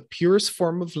water is the purest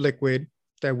form of liquid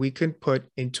that we can put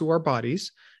into our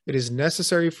bodies. It is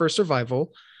necessary for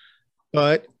survival,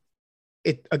 but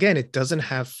it doesn't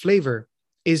have flavor.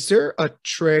 Is there a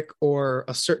trick or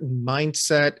a certain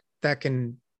mindset that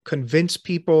can convince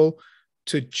people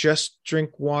to just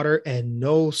drink water and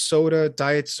no soda,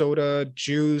 diet soda,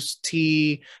 juice,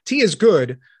 tea? Tea is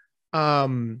good.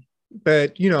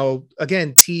 But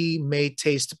again, tea may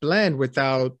taste bland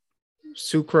without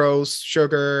sucrose,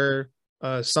 sugar,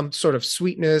 some sort of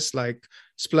sweetness like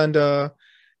Splenda.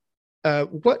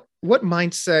 What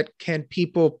mindset can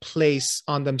people place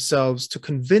on themselves to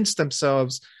convince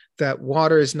themselves that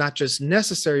water is not just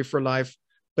necessary for life,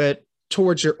 but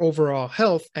towards your overall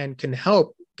health and can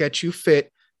help get you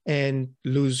fit and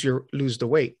lose the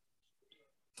weight?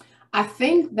 I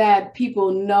think that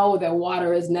people know that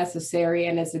water is necessary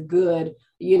and it's a good,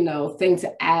 thing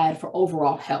to add for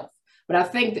overall health. But I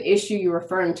think the issue you're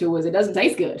referring to is it doesn't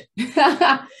taste good.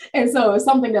 And so if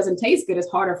something doesn't taste good, it's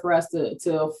harder for us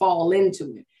to fall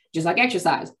into it. Just like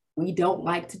exercise, we don't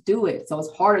like to do it. So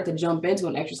it's harder to jump into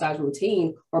an exercise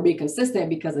routine or be consistent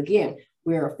because, again,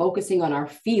 we're focusing on our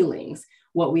feelings,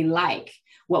 what we like,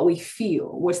 what we feel,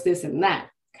 what's this and that.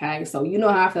 Okay, so you know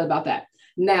how I feel about that.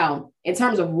 Now, in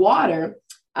terms of water,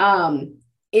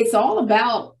 it's all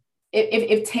about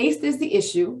if taste is the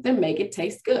issue, then make it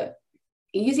taste good.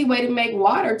 Easy way to make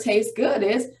water taste good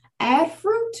is add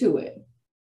fruit to it.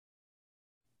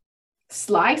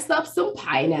 Slice up some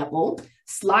pineapple,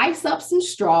 slice up some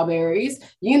strawberries,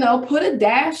 put a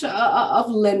dash of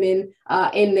lemon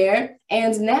in there.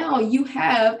 And now you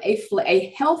have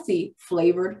a healthy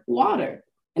flavored water.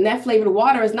 And that flavored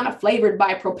water is not flavored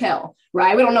by Propel,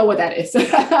 right? We don't know what that is,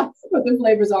 but the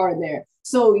flavors are in there.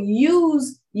 So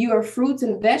use your fruits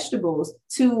and vegetables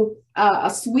to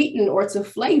sweeten or to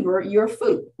flavor your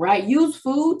food, right? Use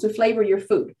food to flavor your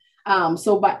food.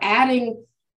 So by adding,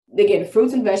 again,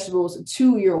 fruits and vegetables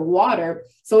to your water.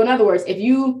 So in other words, if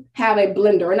you have a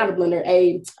blender, or not a blender,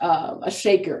 a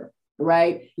shaker,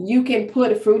 right? You can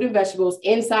put fruit and vegetables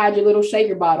inside your little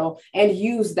shaker bottle and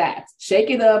use that. Shake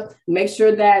it up, make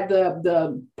sure that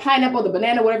the pineapple, the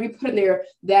banana, whatever you put in there,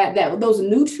 that those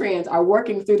nutrients are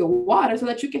working through the water so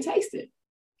that you can taste it.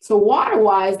 So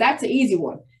water-wise, that's an easy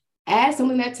one. Add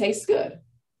something that tastes good.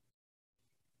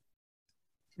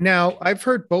 Now, I've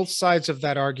heard both sides of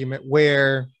that argument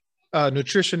where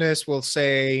nutritionists will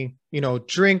say,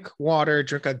 drink water,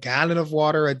 drink a gallon of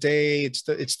water a day. It's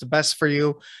the best for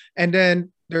you. And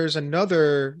then there's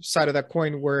another side of that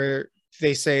coin where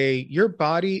they say your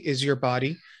body is your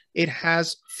body. It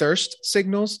has thirst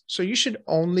signals. So you should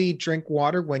only drink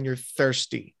water when you're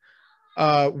thirsty.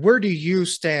 Where do you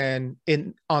stand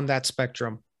on that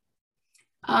spectrum?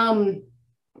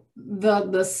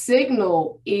 The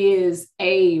signal is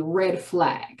a red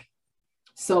flag.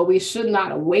 So we should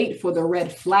not wait for the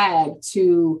red flag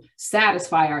to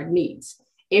satisfy our needs.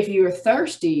 If you're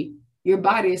thirsty, your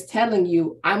body is telling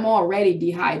you, I'm already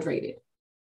dehydrated.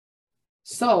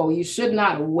 So you should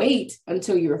not wait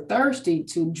until you're thirsty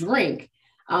to drink.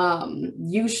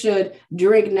 You should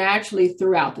drink naturally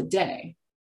throughout the day.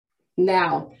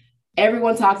 Now,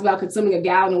 everyone talks about consuming a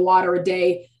gallon of water a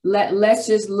day. Let's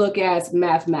just look at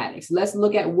mathematics. Let's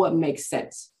look at what makes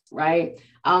sense, right?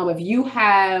 If you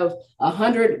have a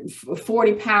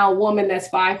 140-pound woman that's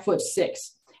 5'6",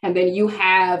 and then you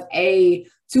have a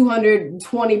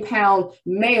 220-pound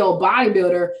male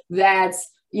bodybuilder that's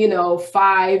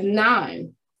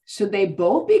 5'9", should they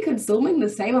both be consuming the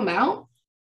same amount?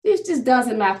 This just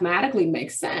doesn't mathematically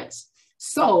make sense.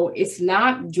 So it's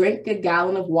not drink a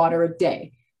gallon of water a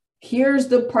day. Here's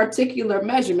the particular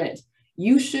measurement.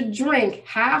 You should drink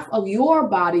half of your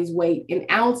body's weight in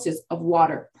ounces of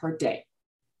water per day.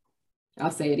 I'll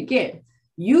say it again.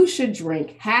 You should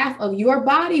drink half of your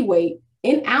body weight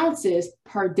in ounces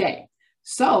per day.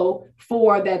 So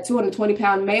for that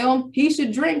 220-pound male, he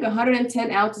should drink 110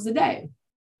 ounces a day.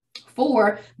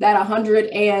 For that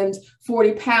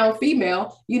 140-pound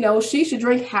female, she should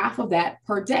drink half of that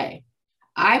per day.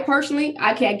 I personally,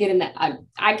 I can't get in that.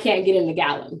 I can't get in the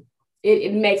gallon.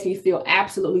 It makes me feel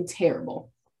absolutely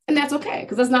terrible. And that's okay,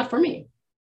 because that's not for me.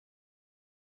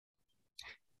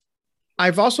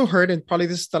 I've also heard, and probably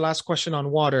this is the last question on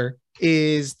water,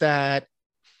 is that,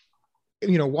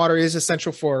 water is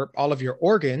essential for all of your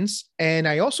organs. And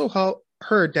I also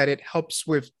heard that it helps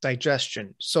with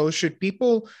digestion. So should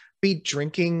people be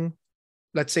drinking,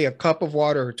 let's say, a cup of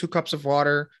water or 2 cups of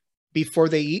water before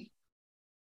they eat?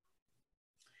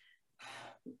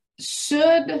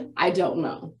 Should, I don't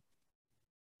know.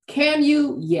 Can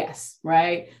you? Yes.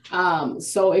 Right.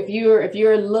 So if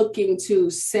you're looking to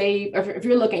save, if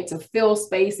you're looking to fill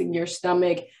space in your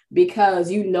stomach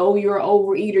because you're an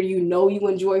overeater, you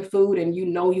enjoy food and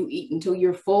you eat until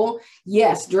you're full,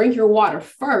 yes, drink your water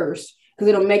first because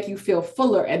it'll make you feel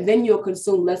fuller and then you'll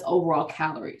consume less overall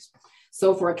calories.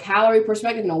 So for a calorie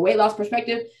perspective and a weight loss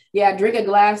perspective, yeah, drink 2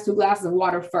 glasses of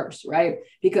water first, right?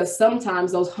 Because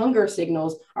sometimes those hunger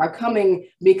signals are coming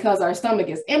because our stomach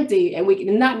is empty and we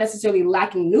can not necessarily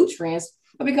lacking nutrients,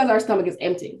 but because our stomach is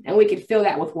empty and we can fill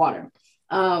that with water.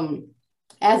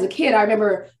 As a kid, I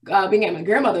remember being at my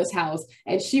grandmother's house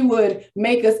and she would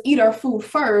make us eat our food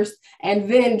first and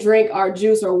then drink our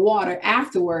juice or water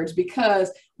afterwards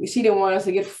because she didn't want us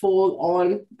to get full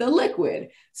on the liquid.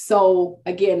 So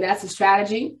again, that's a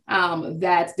strategy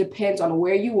that depends on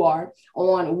where you are,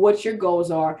 on what your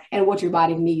goals are and what your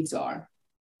body needs are.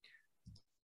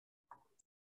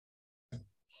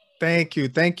 Thank you.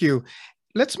 Thank you.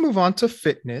 Let's move on to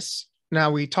fitness. Now,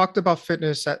 we talked about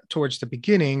fitness towards the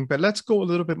beginning, but let's go a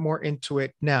little bit more into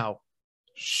it now.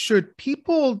 Should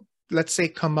people, let's say,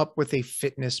 come up with a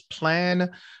fitness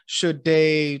plan? Should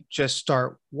they just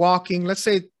start walking? Let's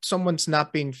say someone's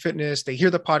not being fitness, they hear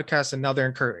the podcast and now they're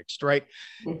encouraged, right?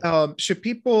 Should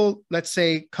people, let's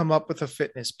say, come up with a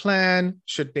fitness plan?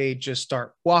 Should they just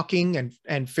start walking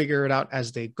and figure it out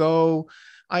as they go?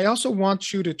 I also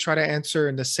want you to try to answer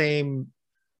in the same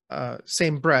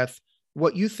breath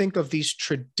what you think of these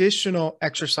traditional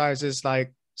exercises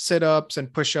like sit-ups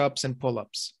and push-ups and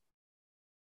pull-ups.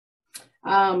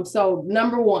 So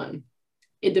number one,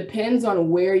 it depends on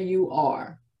where you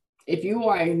are. If you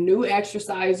are a new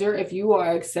exerciser, if you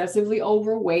are excessively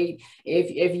overweight,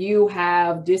 if you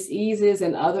have diseases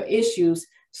and other issues,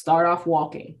 start off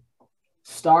walking.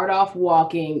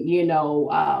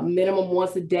 Minimum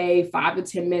once a day, 5 to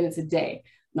 10 minutes a day.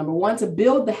 Number one, to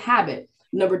build the habit.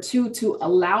 Number two, to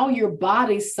allow your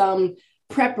body some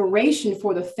preparation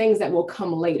for the things that will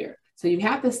come later. So you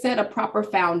have to set a proper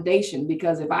foundation,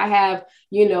 because if I have,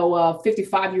 a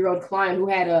 55-year-old client who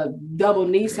had a double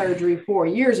knee surgery 4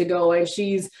 years ago and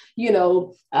she's,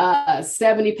 70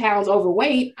 pounds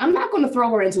overweight, I'm not going to throw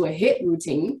her into a HIIT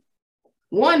routine.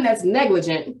 One, that's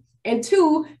negligent. And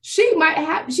two, she might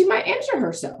injure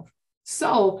herself.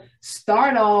 So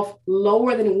start off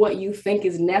lower than what you think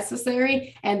is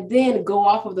necessary and then go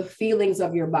off of the feelings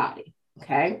of your body.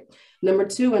 Okay. Number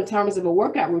two, in terms of a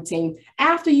workout routine,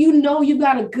 after you've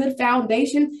got a good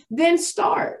foundation, then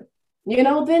start.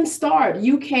 then start.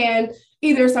 You can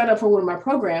either sign up for one of my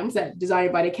programs at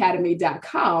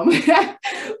designyourbodyacademy.com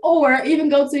or even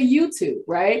go to YouTube,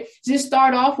 right? Just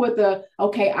start off with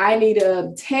okay, I need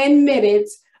a 10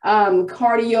 minutes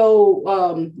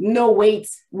cardio, no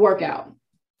weights workout.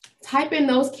 Type in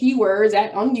those keywords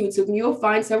on YouTube and you'll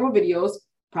find several videos,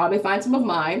 probably find some of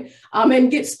mine,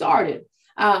 and get started.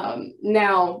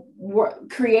 Now,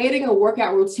 creating a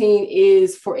workout routine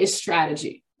is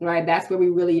strategy, right? That's where we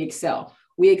really excel.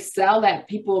 We excel at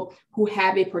people who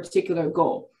have a particular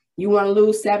goal. You want to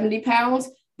lose 70 pounds?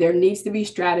 There needs to be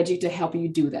strategy to help you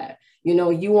do that.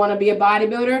 You want to be a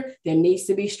bodybuilder? There needs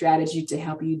to be strategy to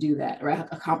help you do that, right?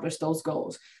 Accomplish those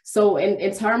goals. So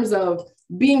in terms of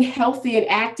being healthy and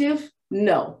active,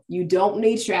 no, you don't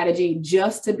need strategy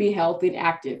just to be healthy and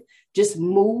active. Just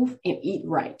move and eat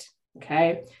right.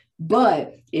 Okay.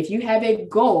 But if you have a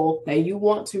goal that you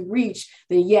want to reach,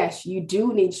 then yes, you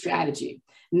do need strategy.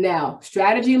 Now,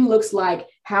 strategy looks like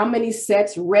how many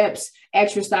sets, reps,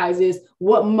 exercises,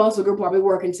 what muscle group are we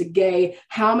working today?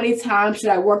 How many times should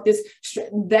I work this?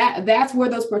 That's where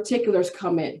those particulars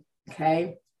come in.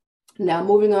 Okay. Now,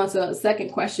 moving on to the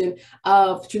second question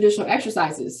of traditional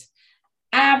exercises.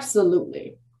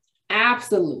 Absolutely.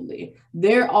 Absolutely.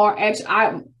 There are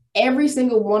every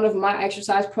single one of my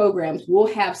exercise programs will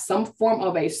have some form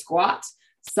of a squat,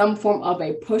 some form of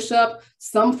a push-up,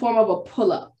 some form of a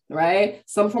pull-up, right?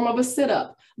 Some form of a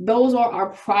sit-up. Those are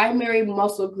our primary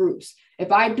muscle groups.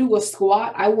 If I do a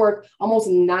squat, I work almost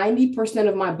 90%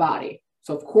 of my body.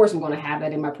 So of course, I'm going to have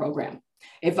that in my program.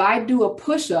 If I do a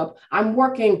push-up, I'm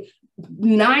working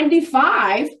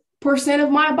 95%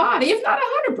 of my body, if not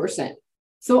 100%.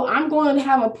 So I'm going to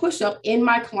have a push-up in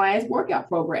my client's workout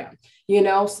program,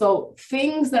 so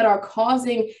things that are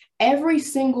causing every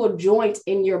single joint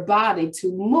in your body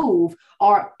to move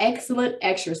are excellent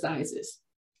exercises.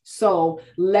 So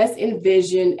let's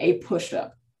envision a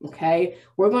push-up, okay?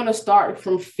 We're going to start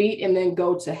from feet and then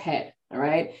go to head, all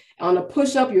right? On a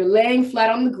push-up, you're laying flat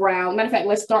on the ground. Matter of fact,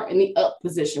 let's start in the up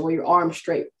position where your arm's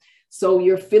straight. So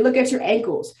look at your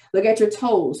ankles, look at your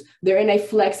toes. They're in a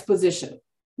flex position.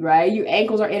 Right? Your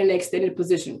ankles are in an extended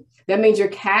position. That means your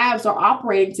calves are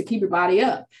operating to keep your body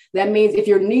up. That means if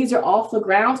your knees are off the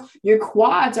ground, your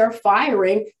quads are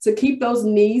firing to keep those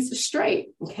knees straight.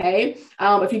 Okay.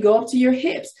 If you go up to your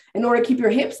hips, in order to keep your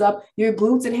hips up, your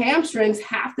glutes and hamstrings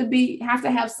have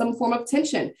to have some form of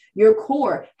tension. Your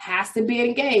core has to be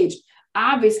engaged.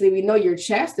 Obviously, we know your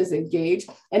chest is engaged,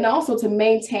 and also to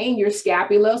maintain your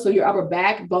scapula, so your upper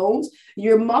back bones,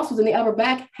 your muscles in the upper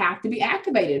back have to be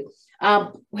activated.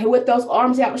 With those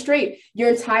arms out straight, your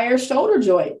entire shoulder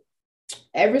joint,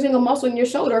 every single muscle in your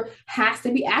shoulder has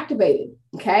to be activated.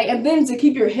 Okay. And then to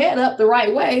keep your head up the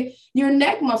right way, your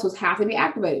neck muscles have to be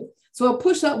activated. So a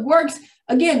push-up works,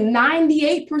 again,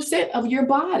 98% of your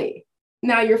body.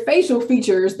 Now, your facial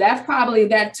features, that's probably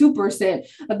that 2%.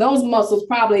 Those muscles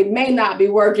probably may not be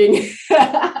working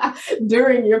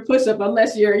during your push-up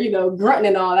unless you're, grunting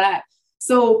and all that.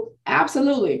 So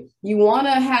absolutely, you want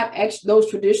to have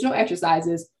those traditional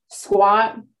exercises,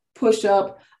 squat,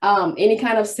 push-up, any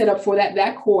kind of sit-up for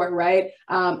that core, right?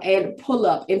 And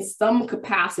pull-up in some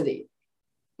capacity,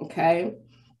 okay?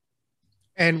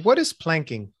 And what is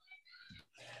planking?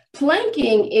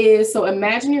 Planking is, so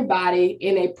imagine your body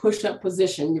in a push-up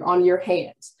position. You're on your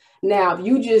hands. Now, if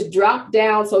you just drop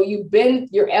down, so you bend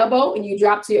your elbow and you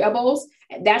drop to your elbows,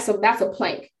 that's a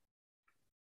plank.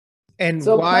 And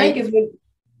so why? Plank is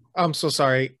I'm so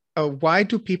sorry. Why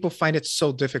do people find it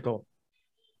so difficult?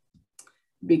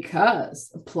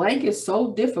 Because plank is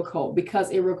so difficult because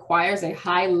it requires a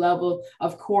high level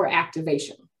of core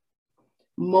activation.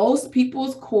 Most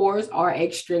people's cores are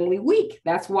extremely weak.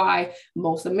 That's why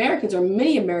most Americans, or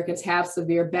many Americans, have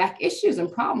severe back issues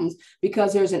and problems,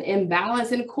 because there's an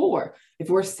imbalance in core. If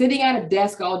we're sitting at a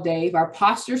desk all day, if our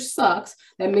posture sucks,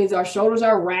 that means our shoulders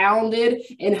are rounded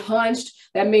and hunched.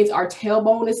 That means our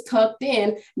tailbone is tucked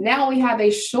in. Now we have a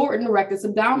shortened rectus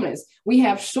abdominis. We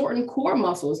have shortened core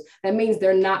muscles. That means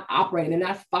they're not operating, they're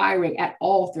not firing at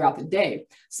all throughout the day.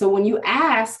 So when you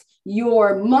ask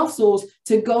your muscles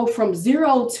to go from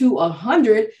 0 to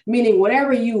 100, meaning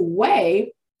whatever you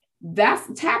weigh,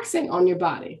 that's taxing on your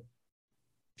body.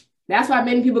 That's why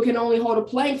many people can only hold a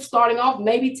plank starting off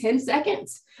maybe 10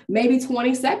 seconds, maybe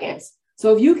 20 seconds.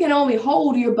 So if you can only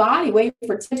hold your body weight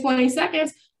for 10, 20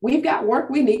 seconds, we've got work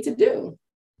we need to do.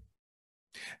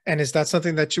 And is that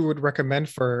something that you would recommend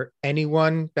for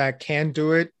anyone that can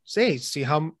do it? See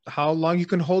how long you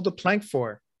can hold the plank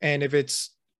for. And if it's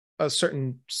a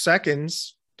certain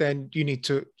seconds, then you need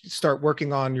to start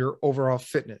working on your overall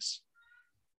fitness.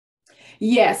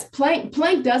 Yes, plank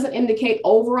doesn't indicate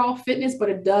overall fitness, but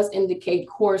it does indicate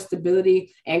core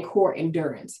stability and core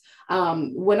endurance.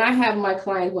 When I have my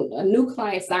clients, when a new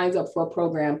client signs up for a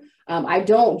program, I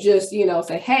don't just,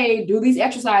 say, hey, do these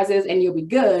exercises and you'll be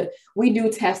good. We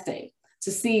do testing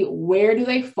to see where do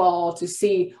they fall, to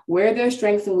see where their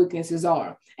strengths and weaknesses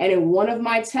are. And in one of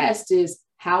my tests is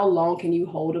how long can you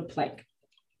hold a plank?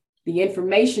 The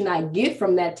information I get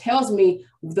from that tells me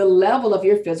the level of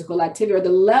your physical activity or the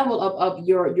level of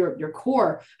your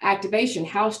core activation.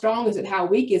 How strong is it? How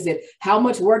weak is it? How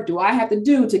much work do I have to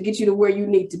do to get you to where you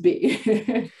need to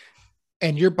be?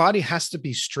 And your body has to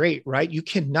be straight, right? You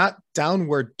cannot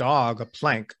downward dog a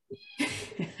plank.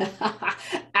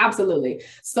 Absolutely.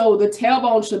 So the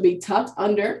tailbone should be tucked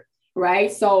under,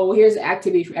 right? So here's the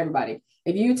activity for everybody.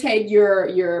 If you take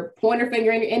your pointer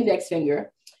finger and your index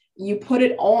finger, you put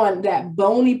it on that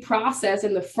bony process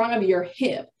in the front of your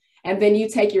hip. And then you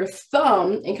take your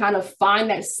thumb and kind of find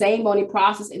that same bony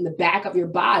process in the back of your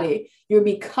body. You'll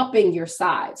be cupping your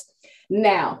sides.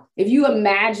 Now, if you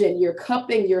imagine you're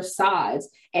cupping your sides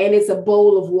and it's a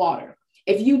bowl of water,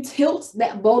 if you tilt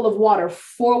that bowl of water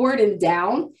forward and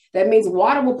down, that means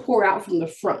water will pour out from the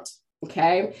front.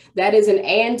 Okay. That is an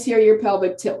anterior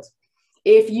pelvic tilt.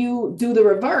 If you do the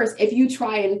reverse, if you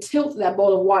try and tilt that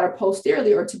bowl of water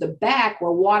posteriorly or to the back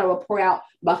where water will pour out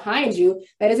behind you,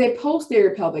 that is a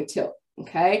posterior pelvic tilt,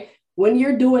 okay? When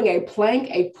you're doing a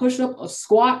plank, a push-up, a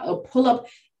squat, a pull-up,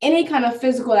 any kind of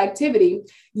physical activity,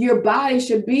 your body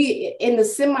should be in the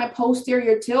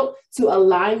semi-posterior tilt to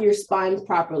align your spine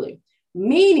properly,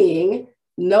 meaning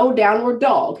no downward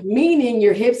dog, meaning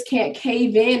your hips can't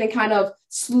cave in and kind of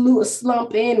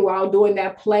slump in while doing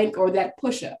that plank or that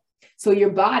push-up. So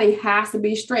your body has to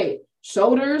be straight.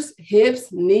 Shoulders,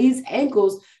 hips, knees,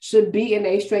 ankles should be in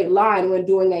a straight line when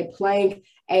doing a plank,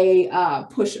 a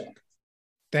push-up.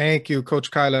 Thank you,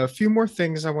 Coach Kyla. A few more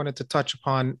things I wanted to touch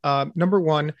upon. Number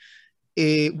one,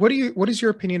 what is your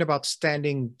opinion about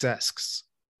standing desks?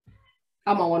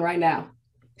 I'm on one right now.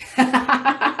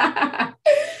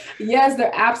 Yes,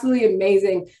 they're absolutely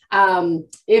amazing.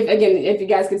 If you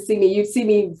guys could see me, you'd see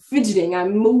me fidgeting.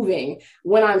 I'm moving.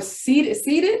 When I'm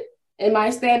seated in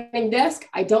my standing desk,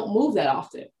 I don't move that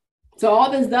often. So all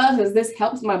this does is this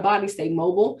helps my body stay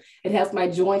mobile. It helps my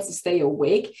joints to stay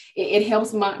awake. It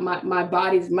helps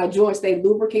my joints stay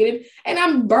lubricated. And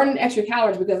I'm burning extra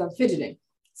calories because I'm fidgeting.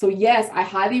 So yes, I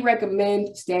highly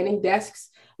recommend standing desks.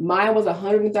 Mine was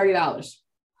 $130.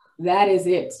 That is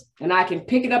it. And I can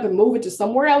pick it up and move it to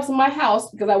somewhere else in my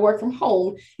house because I work from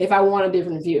home if I want a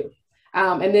different view.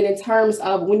 And then in terms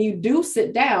of when you do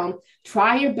sit down,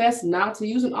 try your best not to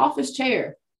use an office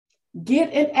chair.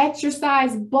 Get an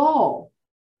exercise ball,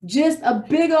 just a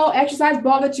big old exercise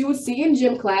ball that you would see in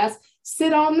gym class.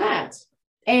 Sit on that.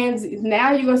 And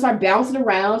now you're going to start bouncing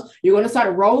around. You're going to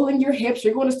start rolling your hips.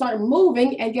 You're going to start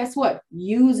moving. And guess what?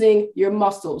 Using your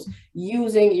muscles,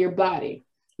 using your body.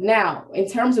 Now, in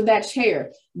terms of that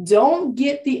chair, don't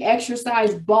get the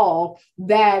exercise ball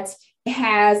that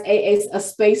has a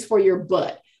space for your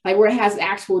butt, like where it has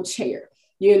actual chair,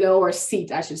 or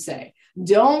seat, I should say.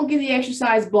 Don't get the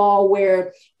exercise ball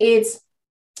where it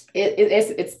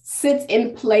sits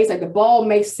in place, like the ball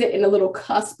may sit in a little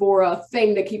cusp or a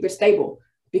thing to keep it stable.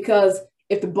 Because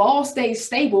if the ball stays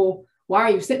stable, why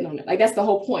are you sitting on it? Like that's the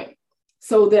whole point.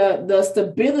 So the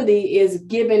stability is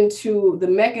given to the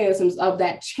mechanisms of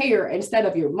that chair instead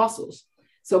of your muscles.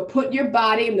 So put your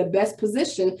body in the best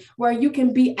position where you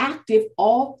can be active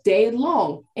all day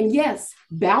long. And yes,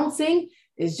 bouncing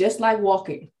is just like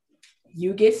walking.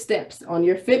 You get steps on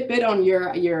your Fitbit, on your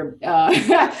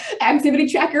activity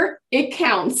tracker. It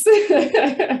counts.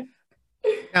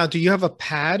 Now, do you have a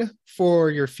pad for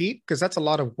your feet? Because that's a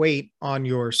lot of weight on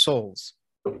your soles.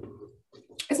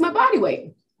 It's my body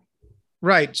weight.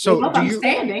 Right. So I'm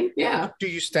standing. Yeah. Do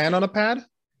you stand on a pad?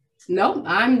 No,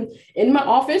 I'm in my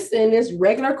office in this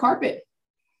regular carpet,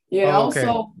 Okay.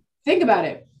 So think about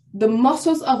it. The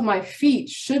muscles of my feet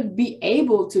should be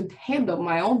able to handle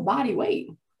my own body weight.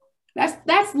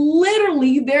 That's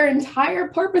literally their entire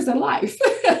purpose in life.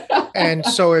 And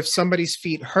so if somebody's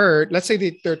feet hurt, let's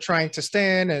say they're trying to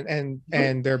stand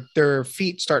and their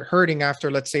feet start hurting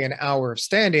after, let's say, an hour of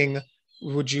standing,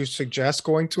 would you suggest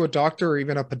going to a doctor or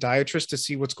even a podiatrist to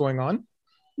see what's going on?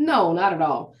 No, not at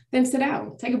all. Then sit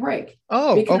down, take a break.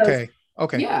 Oh, okay.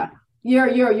 Yeah.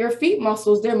 Your feet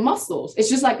muscles, they're muscles. It's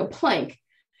just like a plank.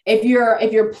 If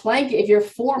your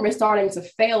form is starting to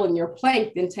fail in your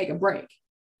plank, then take a break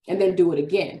and then do it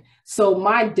again. So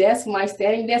my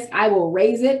standing desk, I will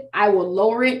raise it, I will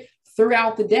lower it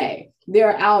throughout the day.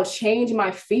 I'll change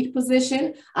my feet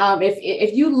position.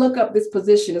 If you look up this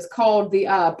position, it's called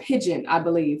the pigeon, I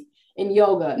believe. in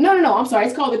yoga. No. I'm sorry.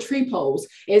 It's called the tree pose.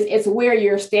 It's where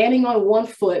you're standing on one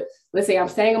foot. Let's say I'm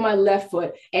standing on my left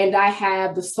foot and I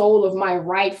have the sole of my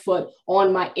right foot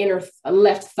on my inner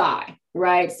left thigh,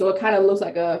 right? So it kind of looks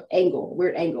like a angle,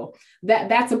 weird angle.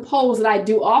 That's a pose that I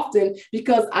do often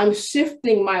because I'm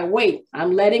shifting my weight.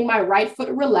 I'm letting my right foot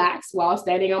relax while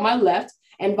standing on my left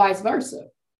and vice versa.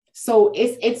 So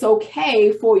it's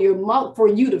okay for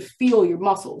you to feel your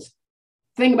muscles.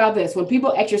 Think about this. When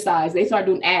people exercise, they start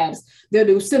doing abs, they'll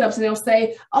do sit-ups and they'll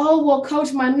say, oh, well,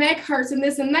 coach, my neck hurts and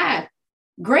this and that.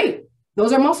 Great.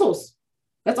 Those are muscles.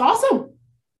 That's awesome.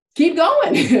 Keep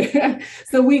going.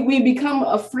 So we become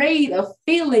afraid of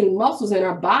feeling muscles in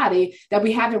our body that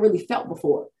we haven't really felt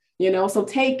before, so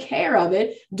take care of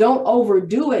it. Don't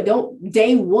overdo it. Don't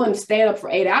day one stand up for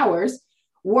 8 hours.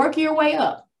 Work your way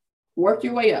up.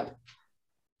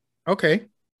 Okay.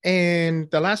 And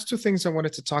the last two things I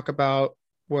wanted to talk about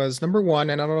was number one,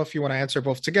 and I don't know if you want to answer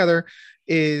both together,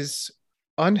 is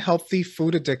unhealthy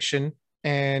food addiction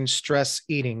and stress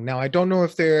eating. Now, I don't know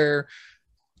if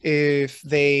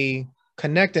they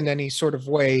connect in any sort of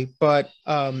way, but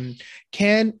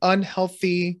can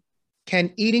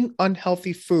eating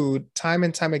unhealthy food time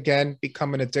and time again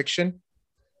become an addiction?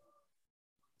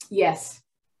 Yes,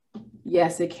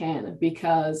 it can,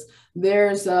 because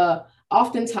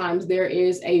oftentimes there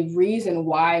is a reason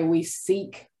why we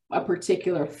seek a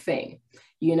particular thing.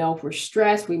 If we're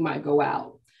stressed, we might go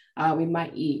out. We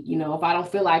might eat, if I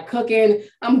don't feel like cooking,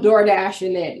 I'm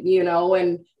DoorDashing it,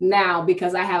 and now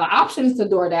because I have options to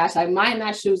DoorDash, I might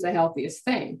not choose the healthiest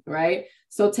thing, right?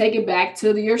 So take it back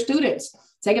to your students,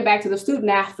 take it back to the student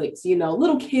athletes,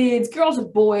 little kids, girls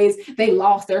and boys, they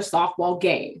lost their softball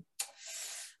game.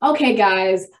 Okay,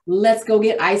 guys, let's go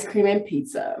get ice cream and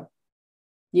pizza.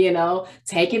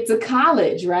 Take it to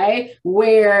college, right?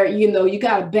 Where, you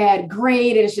got a bad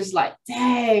grade and it's just like,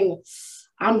 dang,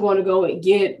 I'm going to go and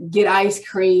get ice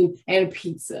cream and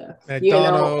pizza.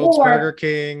 McDonald's, or Burger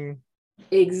King.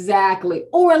 Exactly.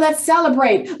 Or let's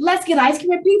celebrate. Let's get ice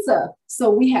cream and pizza.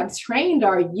 So we have trained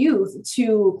our youth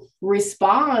to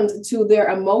respond to their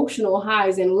emotional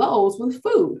highs and lows with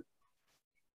food.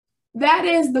 That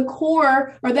is the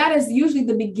core, or that is usually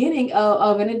the beginning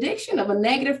of an addiction, of a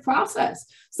negative process.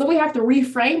 So we have to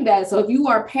reframe that. So if you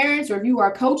are parents or if you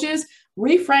are coaches,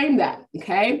 reframe that.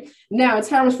 Okay. Now, in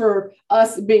terms for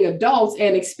us being adults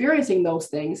and experiencing those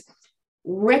things,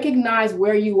 recognize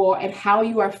where you are and how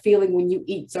you are feeling when you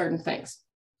eat certain things.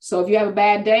 So if you have a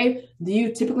bad day, do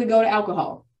you typically go to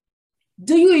alcohol?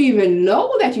 Do you even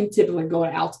know that you typically go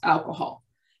to alcohol?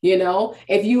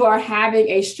 If you are having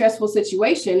a stressful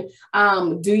situation,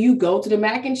 do you go to the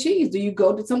mac and cheese? Do you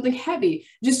go to something heavy?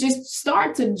 Just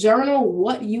start to journal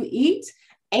what you eat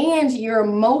and your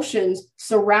emotions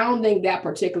surrounding that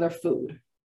particular food.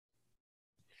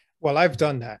 Well, I've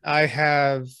done that. I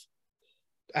have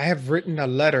written a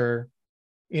letter,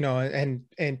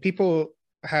 and people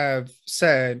have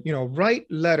said, write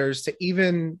letters to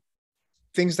even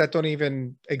things that don't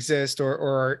even exist or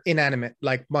are inanimate,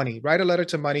 like money. Write a letter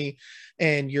to money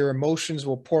and your emotions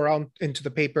will pour out into the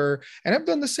paper. And I've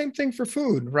done the same thing for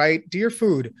food, right? Dear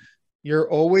food, you're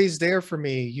always there for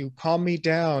me. You calm me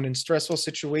down in stressful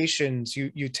situations.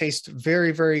 You taste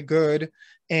very, very good.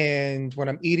 And when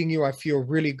I'm eating you, I feel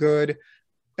really good.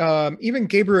 Even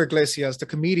Gabriel Iglesias, the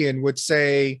comedian, would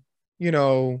say,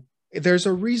 there's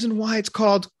a reason why it's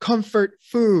called comfort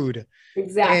food.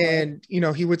 Exactly. And,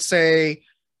 he would say,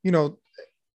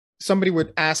 somebody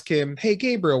would ask him, hey,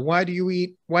 Gabriel, why do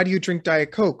you drink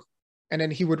Diet Coke? And then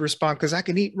he would respond, because I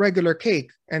can eat regular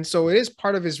cake. And so it is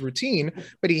part of his routine,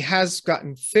 but he has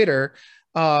gotten fitter.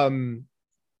 And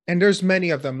there's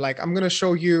many of them. Like, I'm going to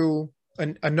show you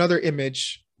another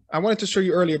image. I wanted to show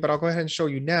you earlier, but I'll go ahead and show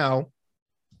you now.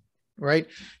 Right.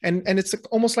 And it's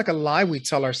almost like a lie we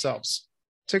tell ourselves.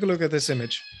 Take a look at this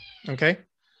image. Okay.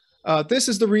 This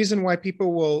is the reason why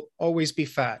people will always be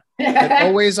fat. They're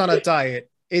always on a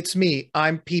diet. It's me.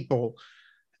 I'm people.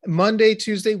 Monday,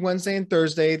 Tuesday, Wednesday, and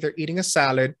Thursday, they're eating a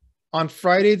salad. On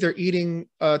Friday, they're eating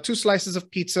 2 slices of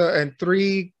pizza and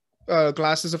 3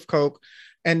 glasses of Coke.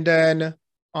 And then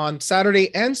on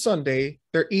Saturday and Sunday,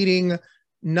 they're eating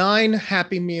 9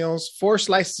 Happy Meals, 4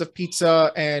 slices of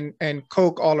pizza, and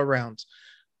Coke all around.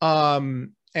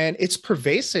 And it's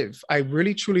pervasive. I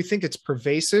really, truly think it's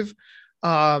pervasive.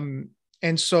 And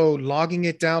so logging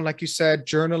it down, like you said,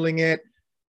 journaling it,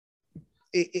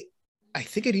 I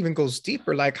think it even goes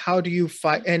deeper. Like, how do you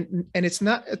fight? And it's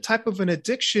not a type of an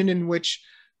addiction in which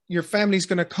your family's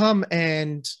going to come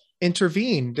and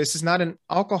intervene. This is not an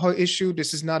alcohol issue.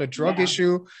 This is not a drug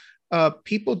issue.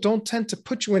 people don't tend to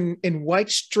put you in white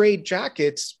straight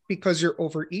jackets because you're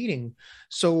overeating.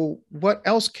 So what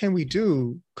else can we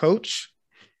do, Coach?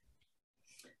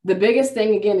 The biggest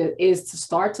thing, again, is to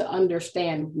start to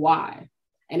understand why.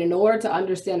 And in order to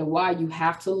understand why, you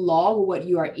have to log what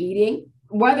you are eating,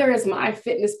 whether it's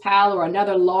MyFitnessPal or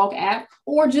another log app,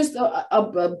 or just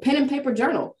a pen and paper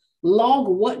journal. Log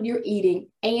what you're eating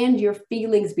and your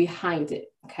feelings behind it,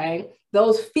 okay?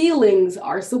 Those feelings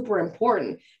are super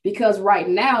important because right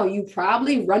now you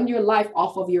probably run your life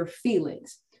off of your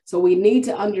feelings. So we need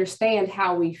to understand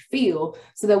how we feel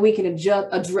so that we can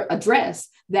address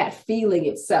that feeling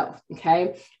itself.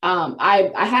 Okay. I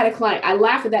had a client, I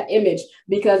laughed at that image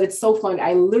because it's so funny.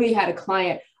 I literally had a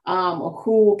client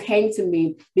who came to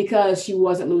me because she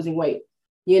wasn't losing weight.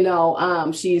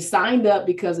 She signed up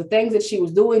because the things that she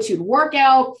was doing, she would work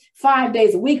out 5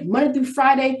 days a week, Monday through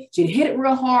Friday. She'd hit it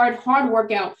real hard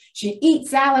workout. She'd eat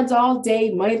salads all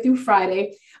day, Monday through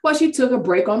Friday, but she took a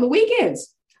break on the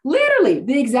weekends. Literally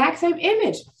the exact same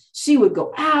image. She would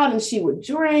go out and she would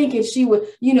drink and she would,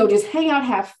 just hang out,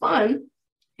 have fun.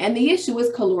 And the issue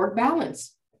is caloric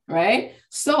balance, right?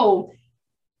 So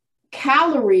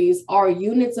calories are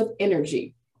units of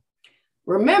energy.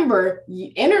 Remember,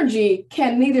 energy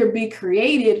can neither be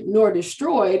created nor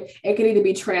destroyed. It can either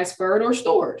be transferred or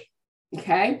stored.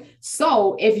 Okay.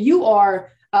 So if you are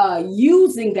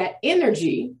using that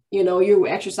energy, you're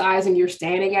exercising, you're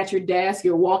standing at your desk,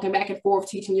 you're walking back and forth,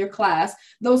 teaching your class,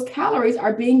 those calories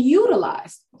are being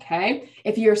utilized. Okay.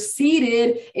 If you're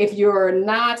seated, if you're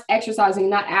not exercising,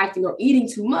 not acting or eating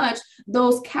too much,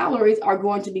 those calories are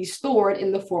going to be stored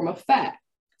in the form of fat.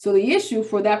 So the issue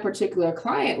for that particular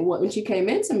client, when she came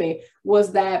into me,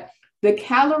 was that the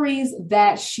calories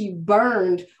that she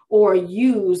burned or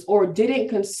used or didn't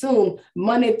consume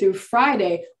Monday through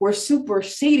Friday were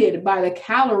superseded by the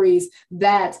calories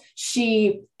that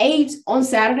she ate on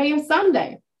Saturday and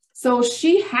Sunday. So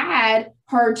she had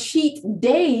her cheat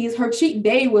days. Her cheat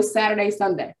day was Saturday,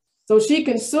 Sunday. So she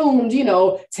consumed,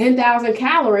 10,000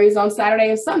 calories on Saturday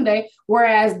and Sunday,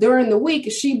 whereas during the week,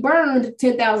 she burned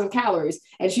 10,000 calories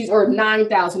or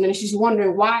 9,000. And she's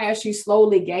wondering why is she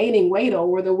slowly gaining weight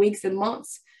over the weeks and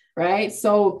months, right?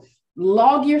 So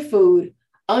log your food,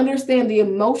 understand the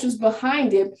emotions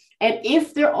behind it. And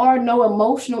if there are no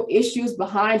emotional issues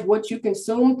behind what you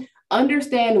consume,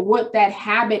 understand what that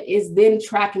habit is then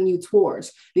tracking you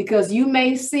towards, because you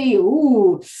may see,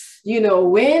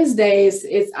 Wednesdays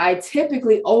I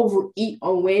typically overeat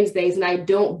on Wednesdays and I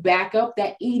don't back up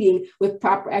that eating with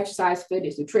proper exercise,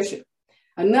 fitness, nutrition.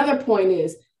 Another point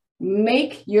is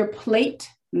make your plate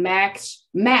match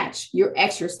your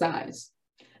exercise.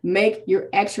 Make your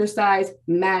exercise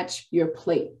match your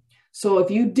plate. So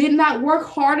if you did not work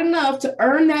hard enough to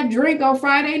earn that drink on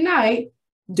Friday night,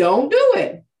 don't do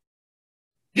it.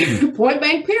 Point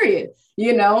blank, period.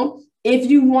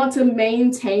 If you want to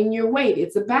maintain your weight,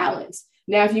 it's a balance.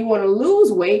 Now, if you want to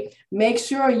lose weight, make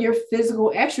sure your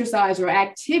physical exercise or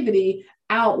activity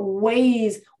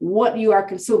outweighs what you are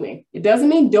consuming. It doesn't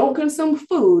mean don't consume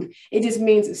food. It just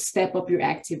means step up your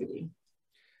activity.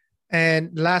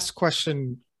 And last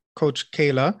question, Coach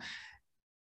Kayla,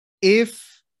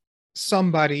 if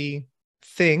somebody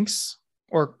thinks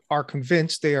or are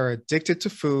convinced they are addicted to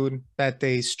food, that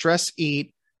they stress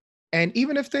eat, and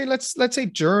even if they, let's say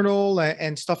journal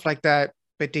and stuff like that,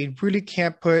 but they really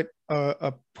can't put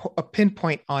a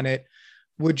pinpoint on it,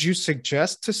 would you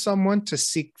suggest to someone to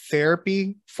seek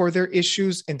therapy for their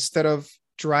issues instead of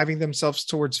driving themselves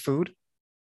towards food?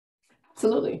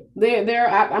 Absolutely.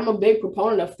 I'm a big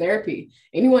proponent of therapy.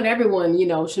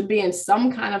 Everyone, should be in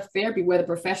some kind of therapy, whether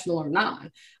professional or not.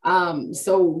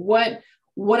 So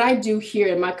what I do here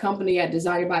in my company at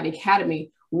Design Your Body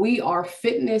Academy, we are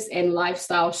fitness and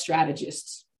lifestyle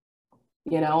strategists,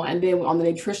 and then on the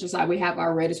nutrition side, we have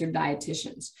our registered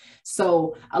dietitians.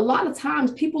 So a lot of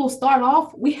times people start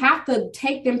off, we have to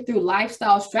take them through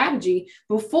lifestyle strategy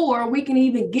before we can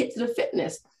even get to the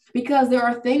fitness, because there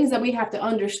are things that we have to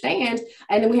understand.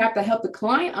 And then we have to help the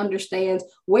client understand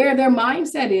where their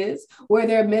mindset is, where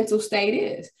their mental state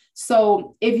is.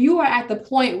 So if you are at the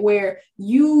point where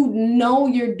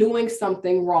you're doing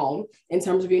something wrong in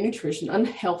terms of your nutrition,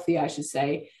 unhealthy, I should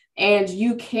say, and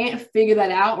you can't figure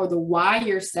that out or the why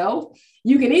yourself,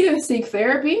 you can either seek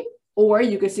therapy or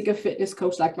you can seek a fitness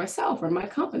coach like myself or my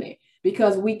company,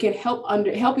 because we can help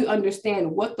you understand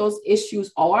what those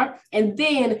issues are and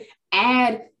then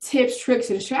add tips, tricks,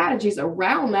 and strategies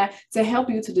around that to help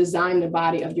you to design the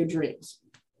body of your dreams.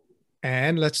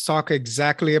 And let's talk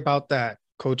exactly about that.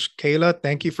 Coach Kayla,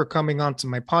 thank you for coming on to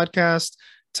my podcast.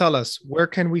 Tell us, where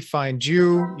can we find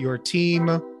you, your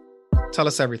team? Tell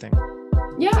us everything.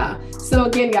 Yeah. So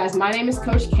again, guys, my name is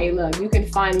Coach Kayla. You can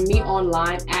find me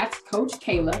online at Coach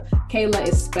Kayla. Kayla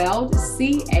is spelled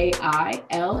Cailah.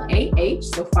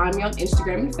 So find me on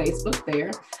Instagram and Facebook there.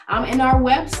 And our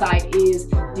website is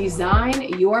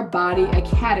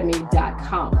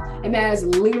designyourbodyacademy.com. And that is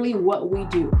literally what we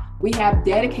do. We have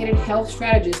dedicated health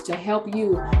strategists to help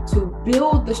you to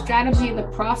build the strategy and the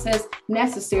process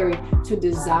necessary to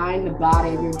design the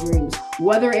body of your dreams.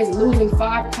 Whether it's losing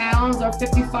 5 pounds or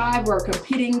 55 or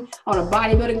competing on a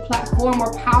bodybuilding platform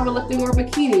or powerlifting or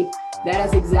bikini, that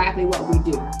is exactly what we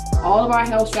do. All of our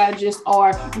health strategists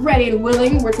are ready and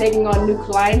willing. We're taking on new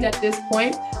clients at this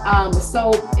point.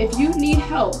 So if you need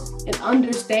help in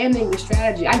understanding the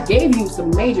strategy, I gave you some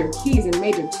major keys and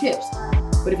major tips.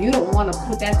 But if you don't want to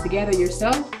put that together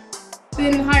yourself,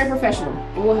 then hire a professional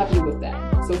and we'll help you with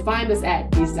that. So find us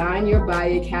at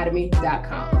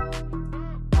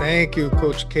designyourbodyacademy.com. Thank you,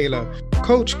 Coach Kayla.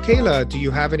 Coach Kayla, do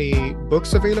you have any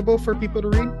books available for people to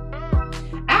read?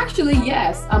 Actually,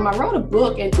 yes. I wrote a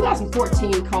book in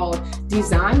 2014 called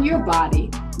Design Your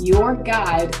Body, Your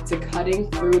Guide to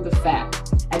Cutting Through the Fat.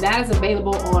 And that is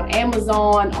available on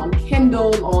Amazon, on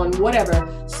Kindle, on whatever.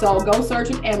 So go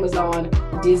search at Amazon,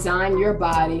 Design Your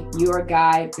Body, Your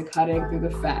Guide to Cutting Through the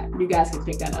Fat. You guys can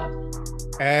pick that up.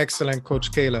 Excellent,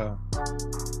 Coach Kayla.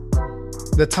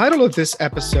 The title of this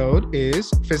episode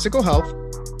is Physical Health,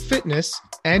 Fitness,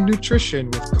 and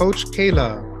Nutrition with Coach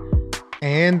Kayla.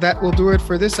 And that will do it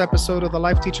for this episode of the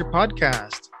Life Teacher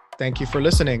Podcast. Thank you for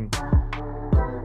listening.